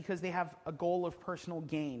narrative because they have a goal of personal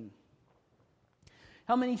gain.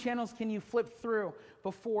 How many channels can you flip through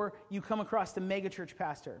before you come across the megachurch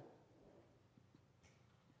pastor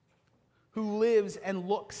who lives and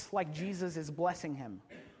looks like Jesus is blessing him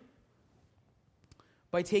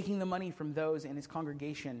by taking the money from those in his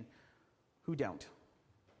congregation who don't?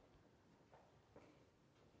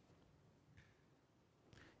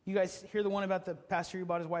 You guys hear the one about the pastor who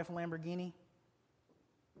bought his wife a Lamborghini?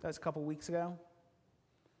 That was a couple weeks ago.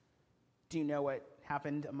 Do you know what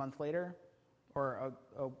happened a month later? Or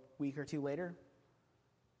a week or two later?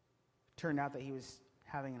 Turned out that he was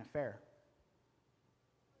having an affair.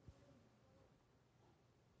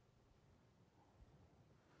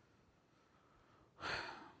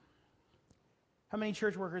 How many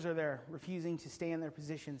church workers are there refusing to stay in their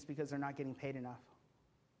positions because they're not getting paid enough?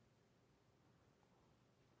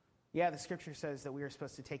 Yeah, the scripture says that we are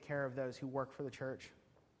supposed to take care of those who work for the church.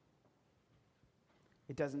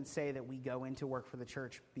 It doesn't say that we go into work for the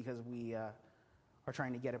church because we are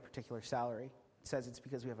trying to get a particular salary. It says it's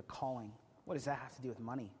because we have a calling. What does that have to do with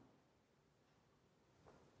money?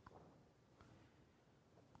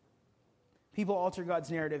 People alter God's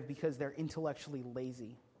narrative because they're intellectually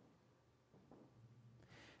lazy.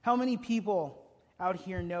 How many people out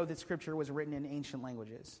here know that Scripture was written in ancient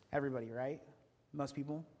languages? Everybody, right? Most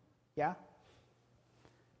people? Yeah?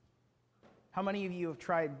 How many of you have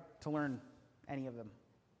tried to learn any of them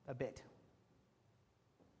a bit?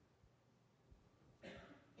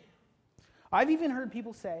 I've even heard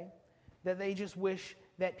people say that they just wish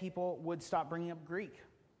that people would stop bringing up Greek.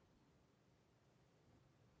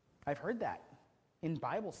 I've heard that in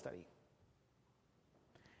Bible study.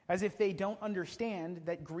 As if they don't understand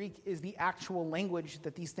that Greek is the actual language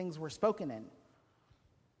that these things were spoken in.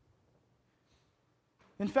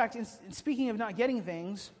 In fact, in speaking of not getting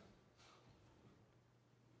things,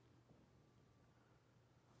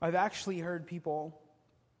 I've actually heard people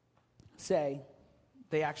say,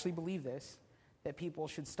 they actually believe this, that people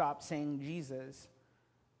should stop saying Jesus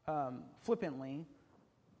flippantly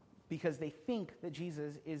because they think that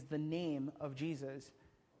Jesus is the name of Jesus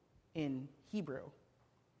in Hebrew.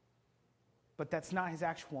 But that's not his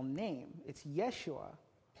actual name. It's Yeshua.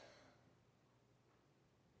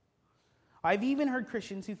 I've even heard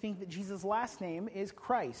Christians who think that Jesus' last name is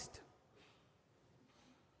Christ.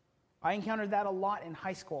 I encountered that a lot in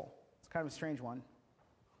high school. It's kind of a strange one.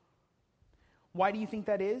 Why do you think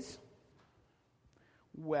that is?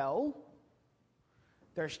 Well,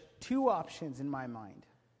 there's two options in my mind.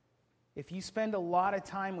 If you spend a lot of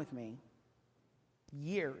time with me,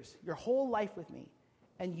 years, your whole life with me,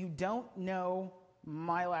 and you don't know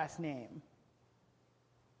my last name,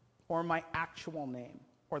 or my actual name,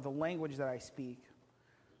 or the language that I speak,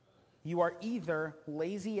 you are either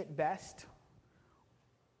lazy at best,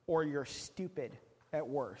 or you're stupid at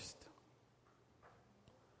worst.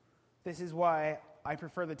 This is why I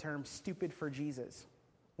prefer the term stupid for Jesus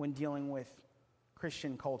when dealing with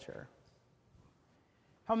Christian culture.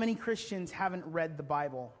 How many Christians haven't read the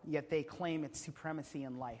Bible, yet they claim its supremacy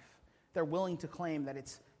in life? They're willing to claim that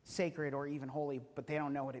it's sacred or even holy, but they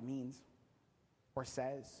don't know what it means or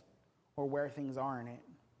says or where things are in it.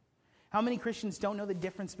 How many Christians don't know the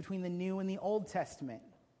difference between the New and the Old Testament?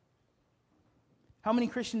 How many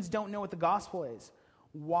Christians don't know what the gospel is?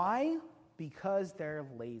 Why? Because they're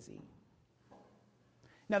lazy.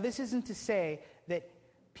 Now, this isn't to say that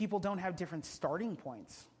people don't have different starting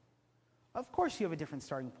points. Of course you have a different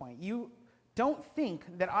starting point. You don't think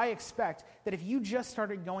that I expect that if you just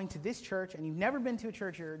started going to this church and you've never been to a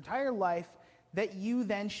church your entire life, that you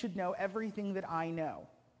then should know everything that I know.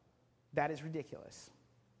 That is ridiculous.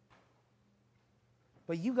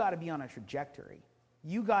 But you got to be on a trajectory.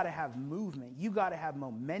 You got to have movement. You got to have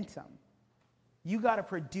momentum. You got to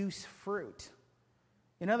produce fruit.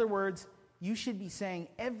 In other words, you should be saying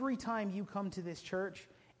every time you come to this church,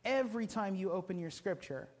 every time you open your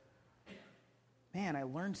scripture, man, I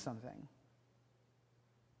learned something.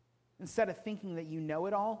 Instead of thinking that you know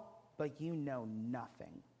it all, but you know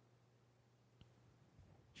nothing.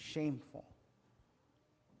 Shameful.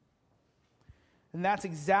 And that's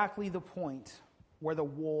exactly the point where the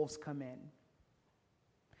wolves come in.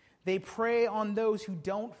 They prey on those who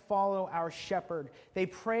don't follow our shepherd. They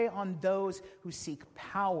prey on those who seek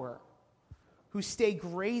power, who stay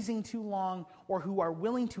grazing too long, or who are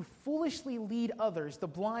willing to foolishly lead others, the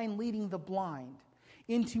blind leading the blind,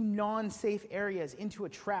 into non-safe areas, into a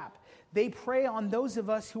trap. They prey on those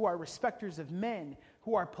of us who are respecters of men,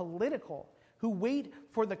 who are political, who wait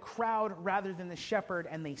for the crowd rather than the shepherd,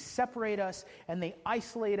 and they separate us, and they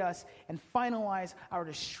isolate us, and finalize our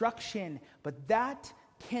destruction. But that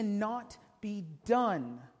cannot be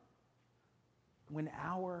done when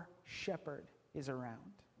our shepherd is around.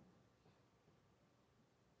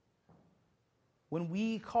 When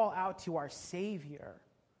we call out to our Savior,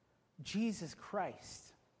 Jesus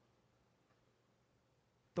Christ,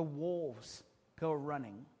 the wolves go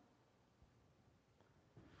running.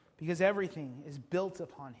 Because everything is built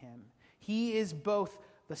upon him. He is both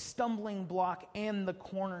the stumbling block and the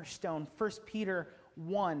cornerstone. 1 Peter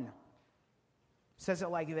 1 says it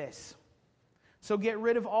like this. So get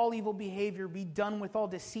rid of all evil behavior, be done with all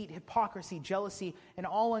deceit, hypocrisy, jealousy, and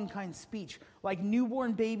all unkind speech. Like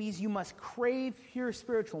newborn babies, you must crave pure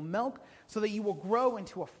spiritual milk so that you will grow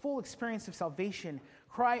into a full experience of salvation.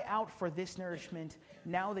 Cry out for this nourishment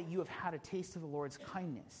now that you have had a taste of the Lord's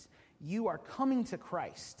kindness. You are coming to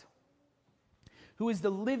Christ, who is the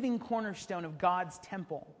living cornerstone of God's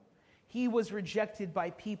temple. He was rejected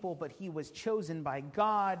by people, but he was chosen by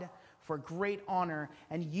God for great honor,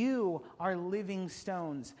 and you are living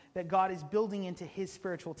stones that God is building into his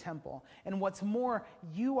spiritual temple. And what's more,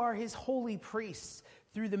 you are his holy priests.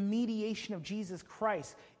 Through the mediation of Jesus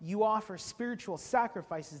Christ, you offer spiritual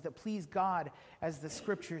sacrifices that please God. As the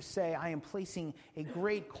scriptures say, I am placing a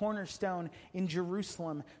great cornerstone in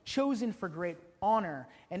Jerusalem, chosen for great honor,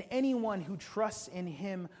 and anyone who trusts in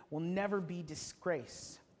him will never be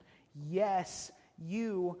disgraced. Yes,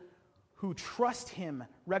 you who trust him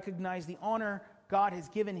recognize the honor God has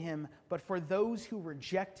given him, but for those who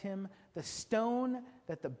reject him, the stone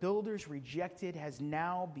that the builders rejected has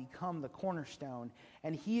now become the cornerstone,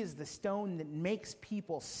 and he is the stone that makes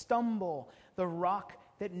people stumble, the rock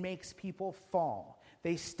that makes people fall.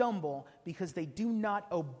 They stumble because they do not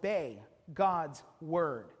obey God's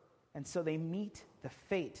word, and so they meet the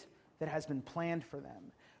fate that has been planned for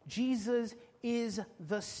them. Jesus is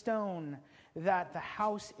the stone that the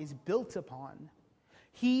house is built upon.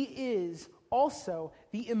 He is also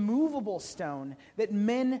the immovable stone that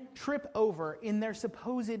men trip over in their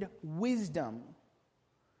supposed wisdom.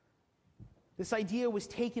 This idea was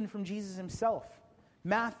taken from Jesus himself.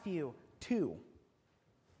 Matthew 2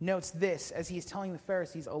 notes this as he is telling the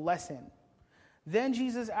Pharisees a lesson. Then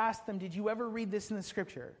Jesus asked them, did you ever read this in the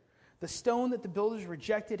scripture? The stone that the builders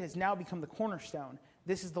rejected has now become the cornerstone.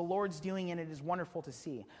 This is the Lord's doing, and it is wonderful to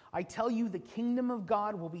see. I tell you, the kingdom of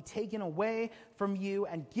God will be taken away from you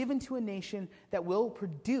and given to a nation that will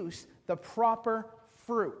produce the proper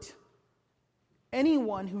fruit.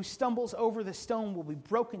 Anyone who stumbles over the stone will be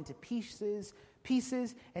broken to pieces,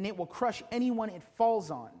 and it will crush anyone it falls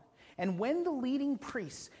on. And when the leading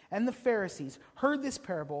priests and the Pharisees heard this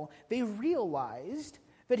parable, they realized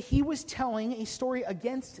that he was telling a story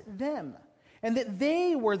against them, and that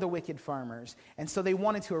they were the wicked farmers. And so they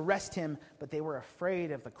wanted to arrest him, but they were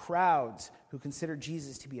afraid of the crowds who considered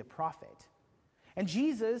Jesus to be a prophet. And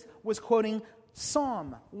Jesus was quoting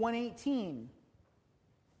Psalm 118.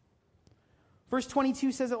 Verse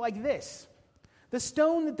 22 says it like this: "The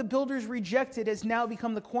stone that the builders rejected has now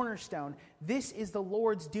become the cornerstone. This is the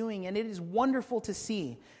Lord's doing, and it is wonderful to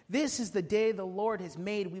see. This is the day the Lord has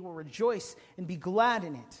made. We will rejoice and be glad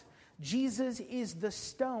in it." Jesus is the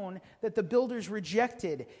stone that the builders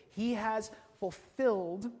rejected. He has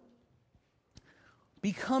fulfilled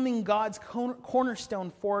becoming God's cornerstone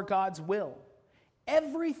for God's will.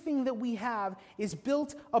 Everything that we have is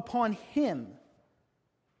built upon him.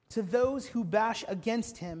 To those who bash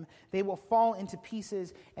against him, they will fall into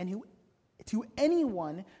pieces, and to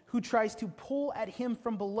anyone who tries to pull at him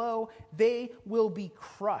from below, they will be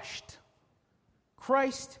crushed.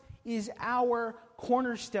 Christ is our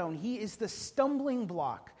cornerstone. He is the stumbling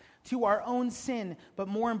block to our own sin, but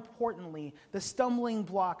more importantly, the stumbling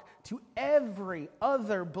block to every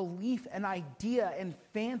other belief and idea and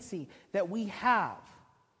fancy that we have.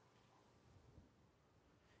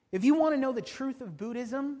 If you want to know the truth of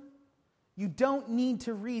Buddhism, you don't need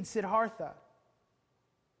to read Siddhartha.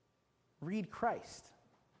 Read Christ.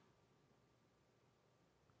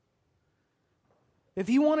 If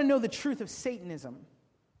you want to know the truth of Satanism,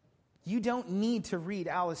 you don't need to read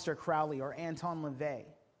Aleister Crowley or Anton LaVey.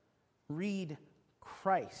 Read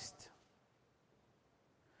Christ.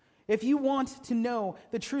 If you want to know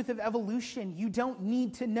the truth of evolution, you don't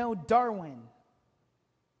need to know Darwin.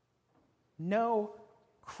 Know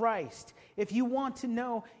Christ. If you want to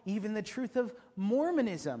know even the truth of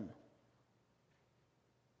Mormonism,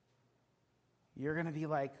 you're going to be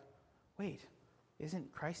like, wait,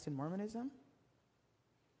 isn't Christ in Mormonism?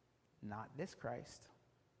 Not this Christ.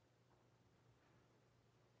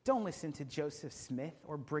 Don't listen to Joseph Smith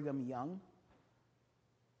or Brigham Young.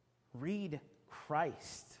 Read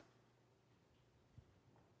Christ.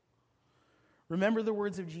 Remember the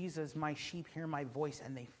words of Jesus, "My sheep hear my voice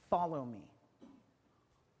and they follow me."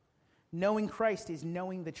 Knowing Christ is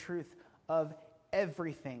knowing the truth of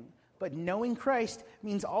everything. But knowing Christ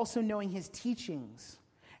means also knowing his teachings.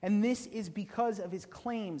 And this is because of his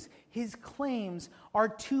claims. His claims are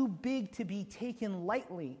too big to be taken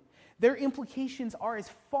lightly. Their implications are as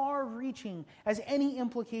far-reaching as any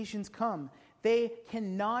implications come. They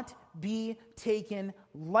cannot be taken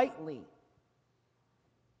lightly.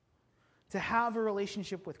 To have a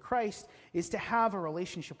relationship with Christ is to have a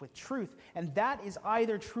relationship with truth, and that is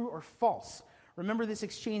either true or false. Remember this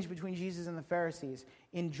exchange between Jesus and the Pharisees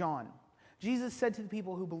in John. Jesus said to the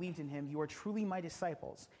people who believed in him, "You are truly my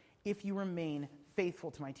disciples if you remain faithful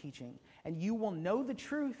to my teaching, and you will know the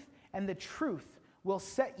truth, and the truth will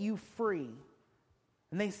set you free."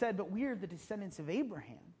 And they said, "But we are the descendants of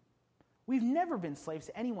Abraham. We've never been slaves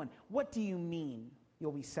to anyone. What do you mean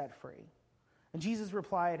you'll be set free?" And Jesus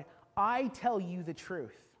replied, "I tell you the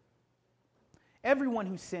truth. Everyone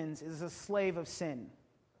who sins is a slave of sin.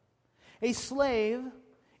 A slave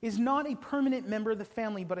is not a permanent member of the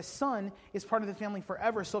family, but a son is part of the family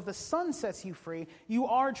forever. So if the son sets you free, you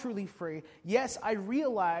are truly free. Yes, I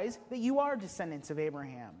realize that you are descendants of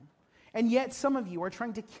Abraham. And yet some of you are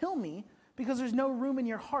trying to kill me because there's no room in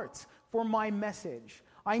your hearts for my message.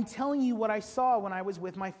 I'm telling you what I saw when I was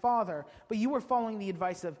with my father, but you are following the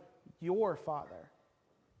advice of your father."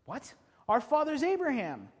 "What? Our father's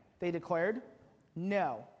Abraham," they declared.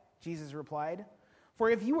 "No," Jesus replied. "For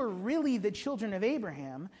if you were really the children of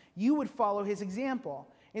Abraham, you would follow his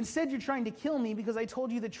example. Instead, you're trying to kill me because I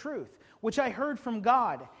told you the truth, which I heard from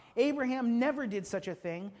God. Abraham never did such a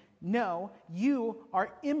thing. No, you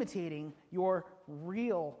are imitating your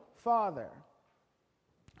real father."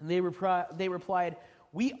 And they replied,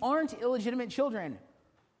 "We aren't illegitimate children.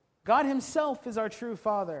 God himself is our true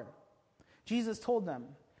father." Jesus told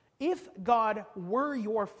them, "If God were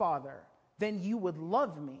your father, then you would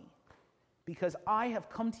love me, because I have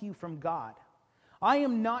come to you from God. I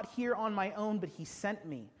am not here on my own, but he sent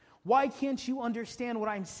me. Why can't you understand what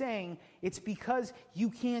I'm saying? It's because you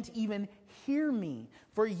can't even hear me,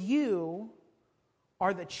 for you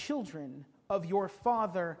are the children of your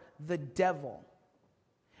father, the devil.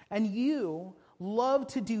 And you love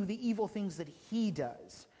to do the evil things that he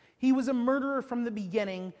does. He was a murderer from the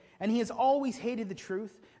beginning, and he has always hated the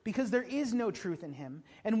truth because there is no truth in him.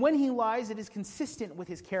 And when he lies, it is consistent with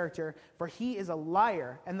his character, for he is a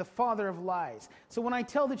liar and the father of lies. So when I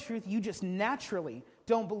tell the truth, you just naturally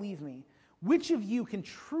don't believe me. Which of you can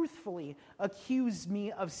truthfully accuse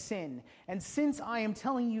me of sin? And since I am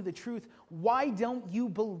telling you the truth, why don't you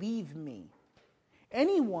believe me?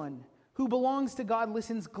 Anyone who belongs to God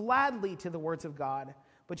listens gladly to the words of God,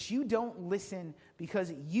 but you don't listen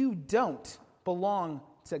because you don't belong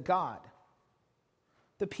to God.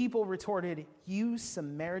 The people retorted, "You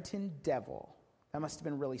Samaritan devil." That must have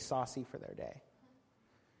been really saucy for their day.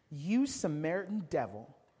 "You Samaritan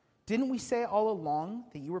devil. Didn't we say all along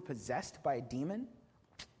that you were possessed by a demon?"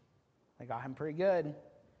 They got him pretty good.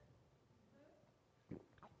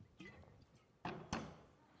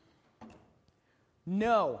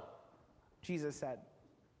 "No," Jesus said,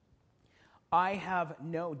 "I have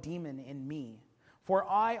no demon in me, for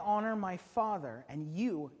I honor my Father, and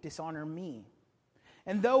you dishonor me.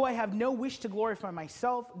 And though I have no wish to glorify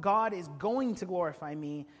myself, God is going to glorify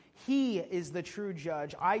me. He is the true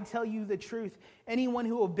judge. I tell you the truth, anyone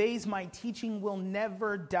who obeys my teaching will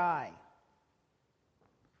never die."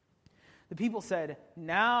 The people said,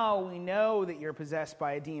 "Now we know that you're possessed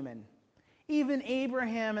by a demon. Even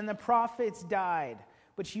Abraham and the prophets died.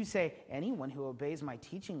 But you say, anyone who obeys my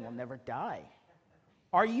teaching will never die.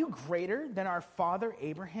 Are you greater than our father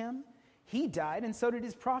Abraham? He died, and so did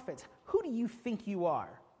his prophets. Who do you think you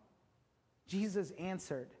are?" Jesus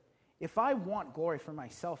answered, "If I want glory for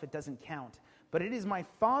myself, it doesn't count. But it is my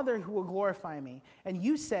Father who will glorify me. And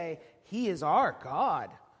you say, he is our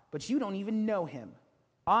God, but you don't even know him.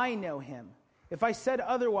 I know him. If I said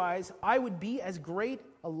otherwise, I would be as great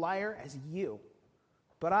a liar as you.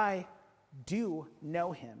 But I do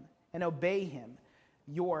know him and obey him.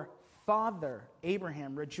 Your father,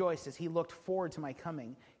 Abraham, rejoiced as he looked forward to my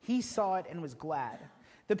coming. He saw it and was glad."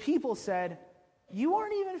 The people said, "You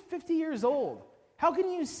aren't even 50 years old. How can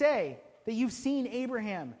you say that you've seen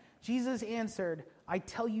Abraham?" Jesus answered, "I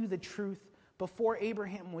tell you the truth, before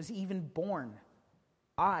Abraham was even born,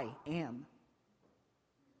 I am."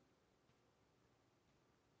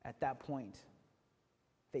 At that point,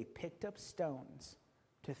 they picked up stones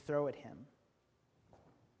to throw at him.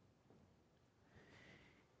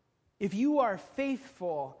 "If you are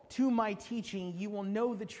faithful to my teaching, you will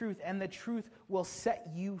know the truth, and the truth will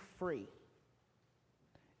set you free.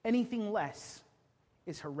 Anything less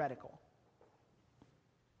is heretical."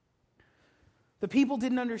 The people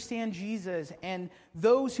didn't understand Jesus, and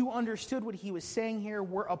those who understood what he was saying here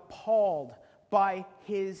were appalled by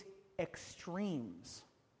his extremes.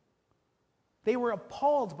 They were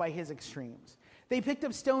appalled by his extremes. They picked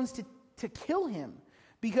up stones to kill him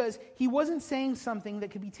because he wasn't saying something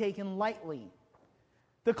that could be taken lightly.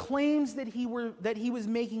 The claims that he was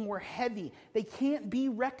making were heavy. They can't be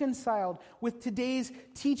reconciled with today's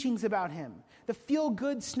teachings about him. The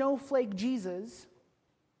feel-good snowflake Jesus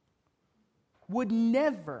would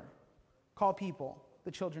never call people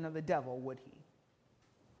the children of the devil, would he?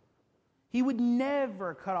 He would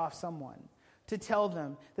never cut off someone to tell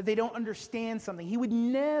them that they don't understand something. He would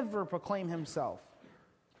never proclaim himself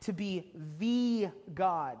to be the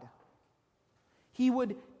God. He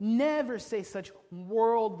would never say such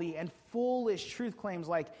worldly and foolish truth claims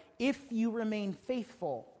like, "If you remain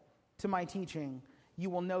faithful to my teaching, you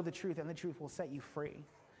will know the truth, and the truth will set you free."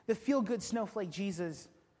 The feel-good snowflake Jesus,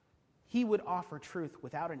 he would offer truth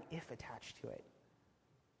without an "if" attached to it,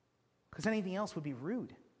 because anything else would be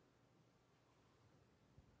rude.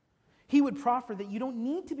 He would proffer that you don't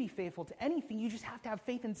need to be faithful to anything, you just have to have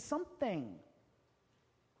faith in something.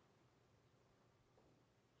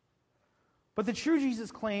 But the true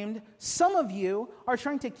Jesus claimed, "Some of you are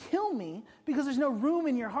trying to kill me because there's no room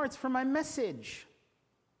in your hearts for my message."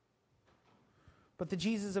 But the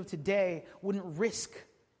Jesus of today wouldn't risk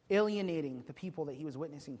alienating the people that he was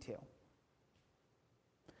witnessing to.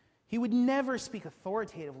 He would never speak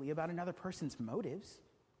authoritatively about another person's motives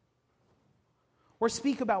or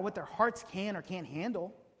speak about what their hearts can or can't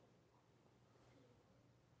handle.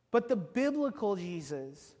 But the biblical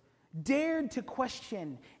Jesus dared to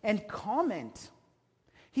question and comment.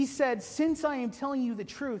 He said, "Since I am telling you the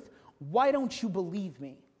truth, why don't you believe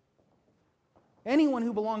me? Anyone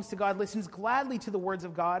who belongs to God listens gladly to the words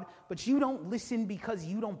of God, but you don't listen because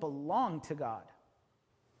you don't belong to God."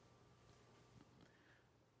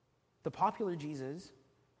 The popular Jesus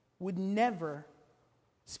would never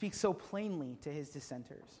speak so plainly to his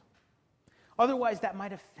dissenters. Otherwise, that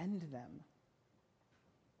might offend them.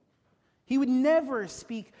 He would never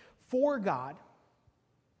speak for God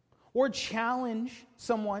or challenge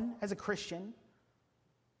someone as a Christian,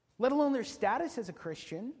 let alone their status as a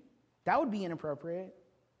Christian. That would be inappropriate.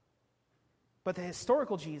 But the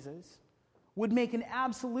historical Jesus would make an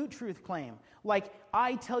absolute truth claim, like,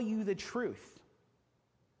 I tell you the truth.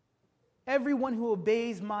 Everyone who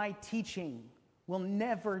obeys my teaching will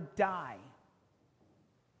never die.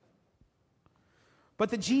 But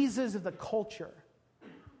the Jesus of the culture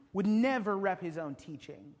would never rep his own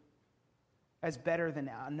teaching as better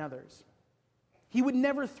than another's. He would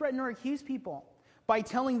never threaten or accuse people by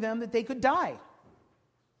telling them that they could die.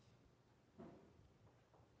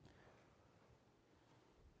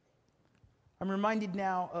 I'm reminded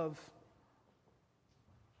now of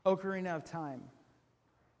Ocarina of Time.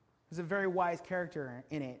 There's a very wise character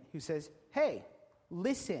in it who says, hey,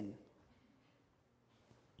 listen.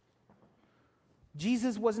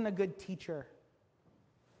 Jesus wasn't a good teacher.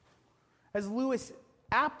 As Lewis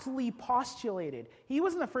aptly postulated, he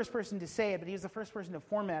wasn't the first person to say it, but he was the first person to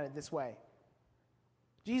format it this way.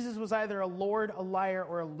 Jesus was either a lord, a liar,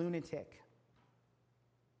 or a lunatic.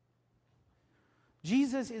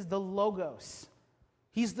 Jesus is the Logos.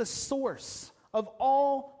 He's the source of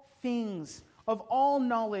all things, of all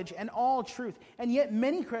knowledge and all truth. And yet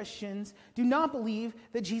many Christians do not believe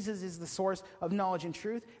that Jesus is the source of knowledge and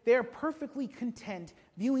truth. They are perfectly content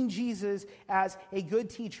viewing Jesus as a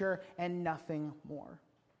good teacher and nothing more.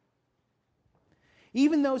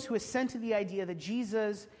 Even those who assent to the idea that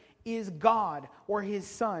Jesus is God or his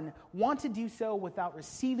Son want to do so without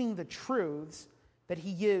receiving the truths that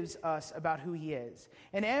he gives us about who he is.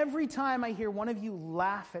 And every time I hear one of you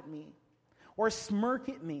laugh at me or smirk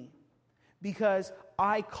at me because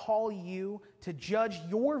I call you to judge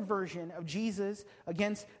your version of Jesus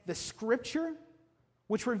against the Scripture,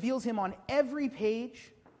 which reveals him on every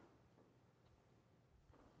page,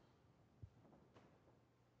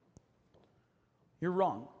 you're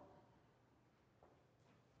wrong.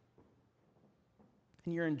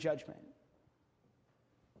 And you're in judgment.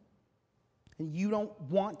 And you don't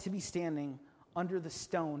want to be standing under the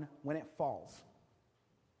stone when it falls.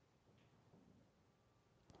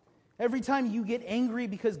 Every time you get angry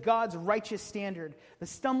because God's righteous standard, the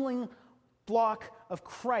stumbling block of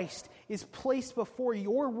Christ, is placed before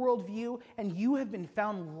your worldview and you have been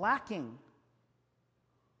found lacking.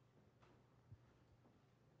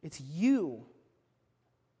 It's you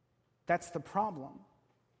that's the problem.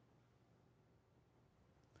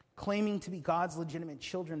 Claiming to be God's legitimate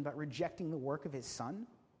children, but rejecting the work of his Son,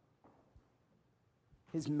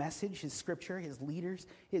 his message, his Scripture, his leaders,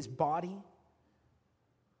 his body.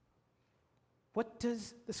 What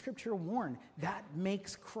does the Scripture warn? That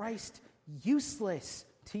makes Christ useless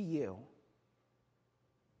to you.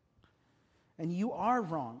 And you are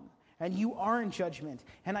wrong, and you are in judgment,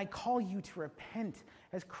 and I call you to repent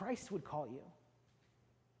as Christ would call you,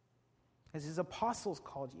 as his apostles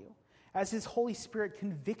called you, as his Holy Spirit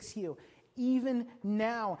convicts you even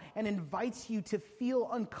now and invites you to feel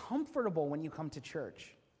uncomfortable when you come to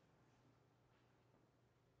church.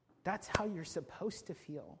 That's how you're supposed to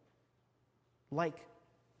feel. Like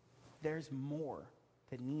there's more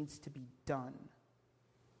that needs to be done.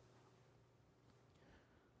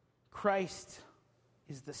 Christ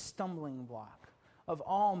is the stumbling block of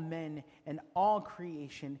all men and all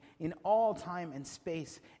creation in all time and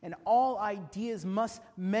space, and all ideas must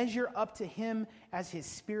measure up to him as his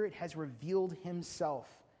Spirit has revealed himself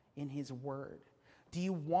in his word. Do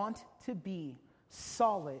you want to be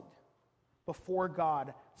solid before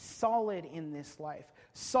God, solid in this life,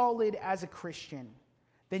 solid as a Christian?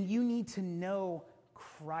 Then you need to know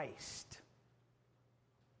Christ.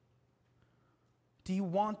 Do you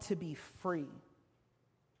want to be free?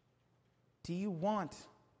 Do you want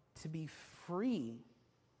to be free?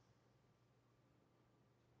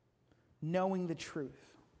 Knowing the truth.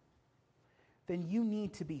 Then you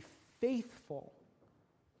need to be faithful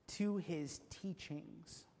to his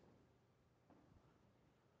teachings.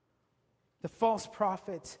 The false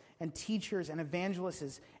prophets and teachers and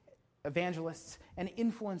evangelists and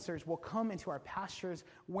influencers will come into our pastures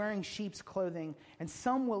wearing sheep's clothing, and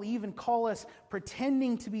some will even call us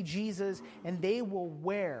pretending to be Jesus, and they will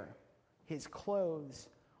wear his clothes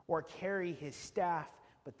or carry his staff,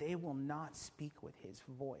 but they will not speak with his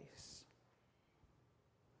voice.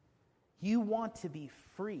 You want to be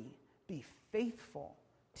free, be faithful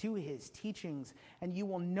to his teachings, and you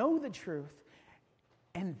will know the truth,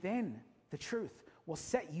 and then the truth will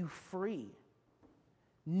set you free.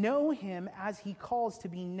 Know him as he calls to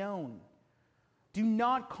be known. Do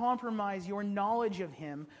not compromise your knowledge of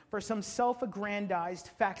him for some self-aggrandized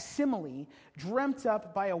facsimile dreamt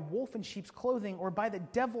up by a wolf in sheep's clothing or by the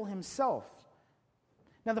devil himself.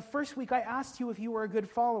 Now, the first week I asked you if you were a good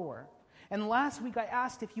follower. And last week I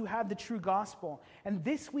asked if you had the true gospel. And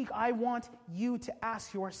this week I want you to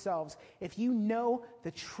ask yourselves if you know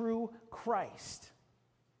the true Christ.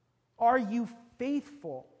 Are you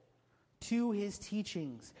faithful to his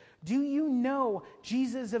teachings? Do you know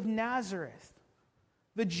Jesus of Nazareth?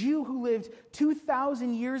 The Jew who lived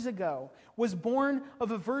 2,000 years ago, was born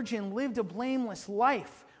of a virgin, lived a blameless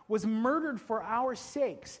life, was murdered for our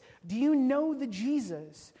sakes. Do you know the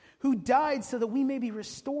Jesus who died so that we may be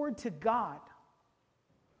restored to God?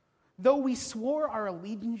 Though we swore our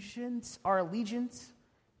allegiance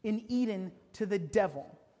in Eden to the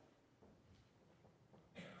devil.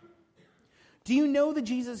 Do you know the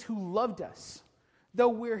Jesus who loved us, though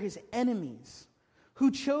we're his enemies,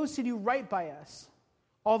 who chose to do right by us,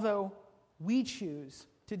 although we choose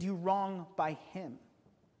to do wrong by him?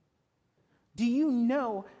 Do you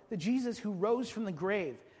know the Jesus who rose from the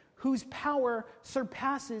grave, whose power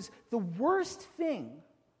surpasses the worst thing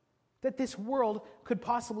that this world could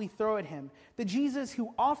possibly throw at him? The Jesus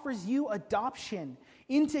who offers you adoption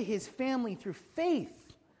into his family through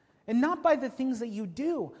faith, and not by the things that you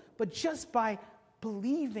do, but just by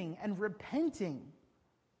believing and repenting.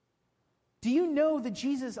 Do you know the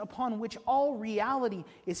Jesus upon which all reality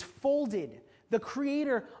is folded, the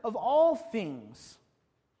creator of all things,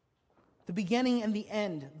 the beginning and the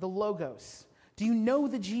end, the Logos? Do you know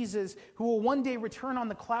the Jesus who will one day return on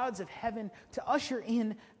the clouds of heaven to usher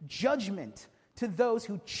in judgment to those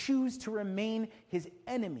who choose to remain his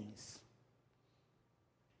enemies?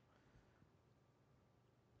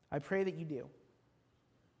 I pray that you do,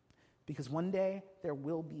 because one day there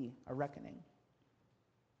will be a reckoning.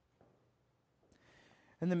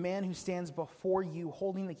 And the man who stands before you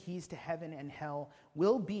holding the keys to heaven and hell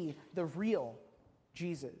will be the real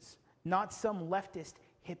Jesus, not some leftist,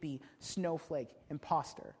 hippie, snowflake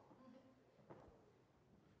imposter.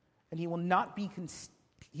 And he will not be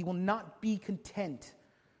content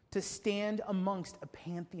to stand amongst a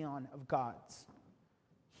pantheon of gods.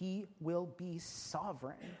 He will be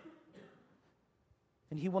sovereign.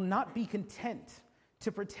 And he will not be content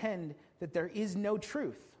to pretend that there is no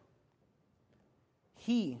truth.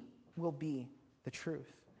 He will be the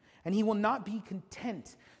truth. And he will not be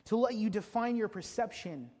content to let you define your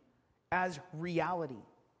perception as reality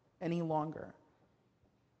any longer.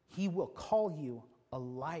 He will call you a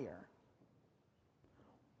liar.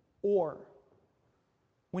 Or,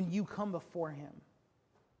 when you come before him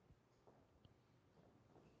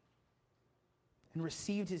and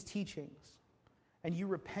received his teachings, and you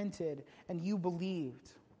repented and you believed,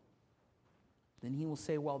 then he will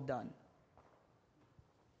say, "Well done."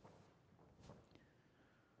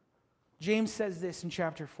 James says this in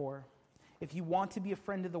chapter 4. If you want to be a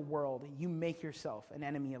friend of the world, you make yourself an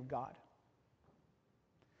enemy of God.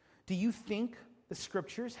 Do you think the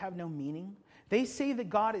scriptures have no meaning? They say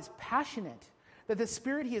that God is passionate, that the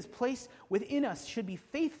Spirit he has placed within us should be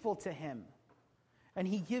faithful to him. And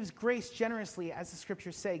he gives grace generously, as the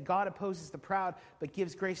scriptures say. God opposes the proud, but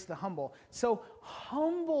gives grace to the humble. So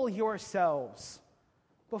humble yourselves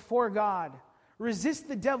before God. Resist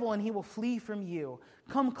the devil, and he will flee from you.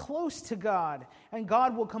 Come close to God, and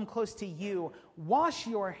God will come close to you. Wash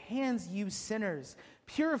your hands, you sinners.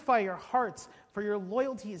 Purify your hearts, for your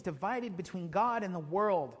loyalty is divided between God and the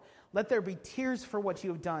world. Let there be tears for what you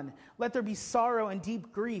have done. Let there be sorrow and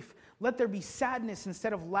deep grief. Let there be sadness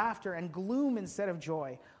instead of laughter and gloom instead of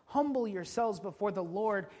joy. Humble yourselves before the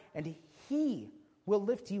Lord, and he will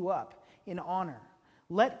lift you up in honor.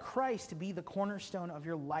 Let Christ be the cornerstone of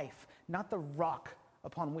your life, not the rock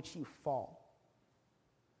upon which you fall.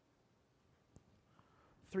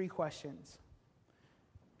 3 questions.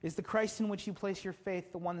 Is the Christ in which you place your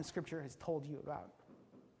faith the one the Scripture has told you about?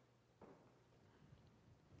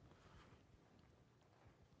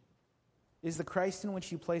 Is the Christ in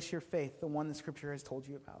which you place your faith the one the Scripture has told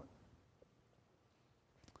you about?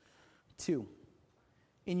 2,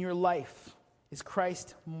 in your life, is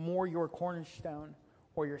Christ more your cornerstone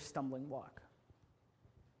or your stumbling block?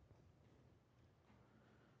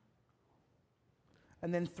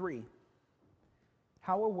 And then 3,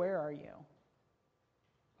 how aware are you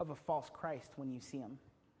of a false Christ when you see him?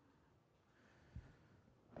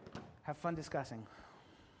 Have fun discussing.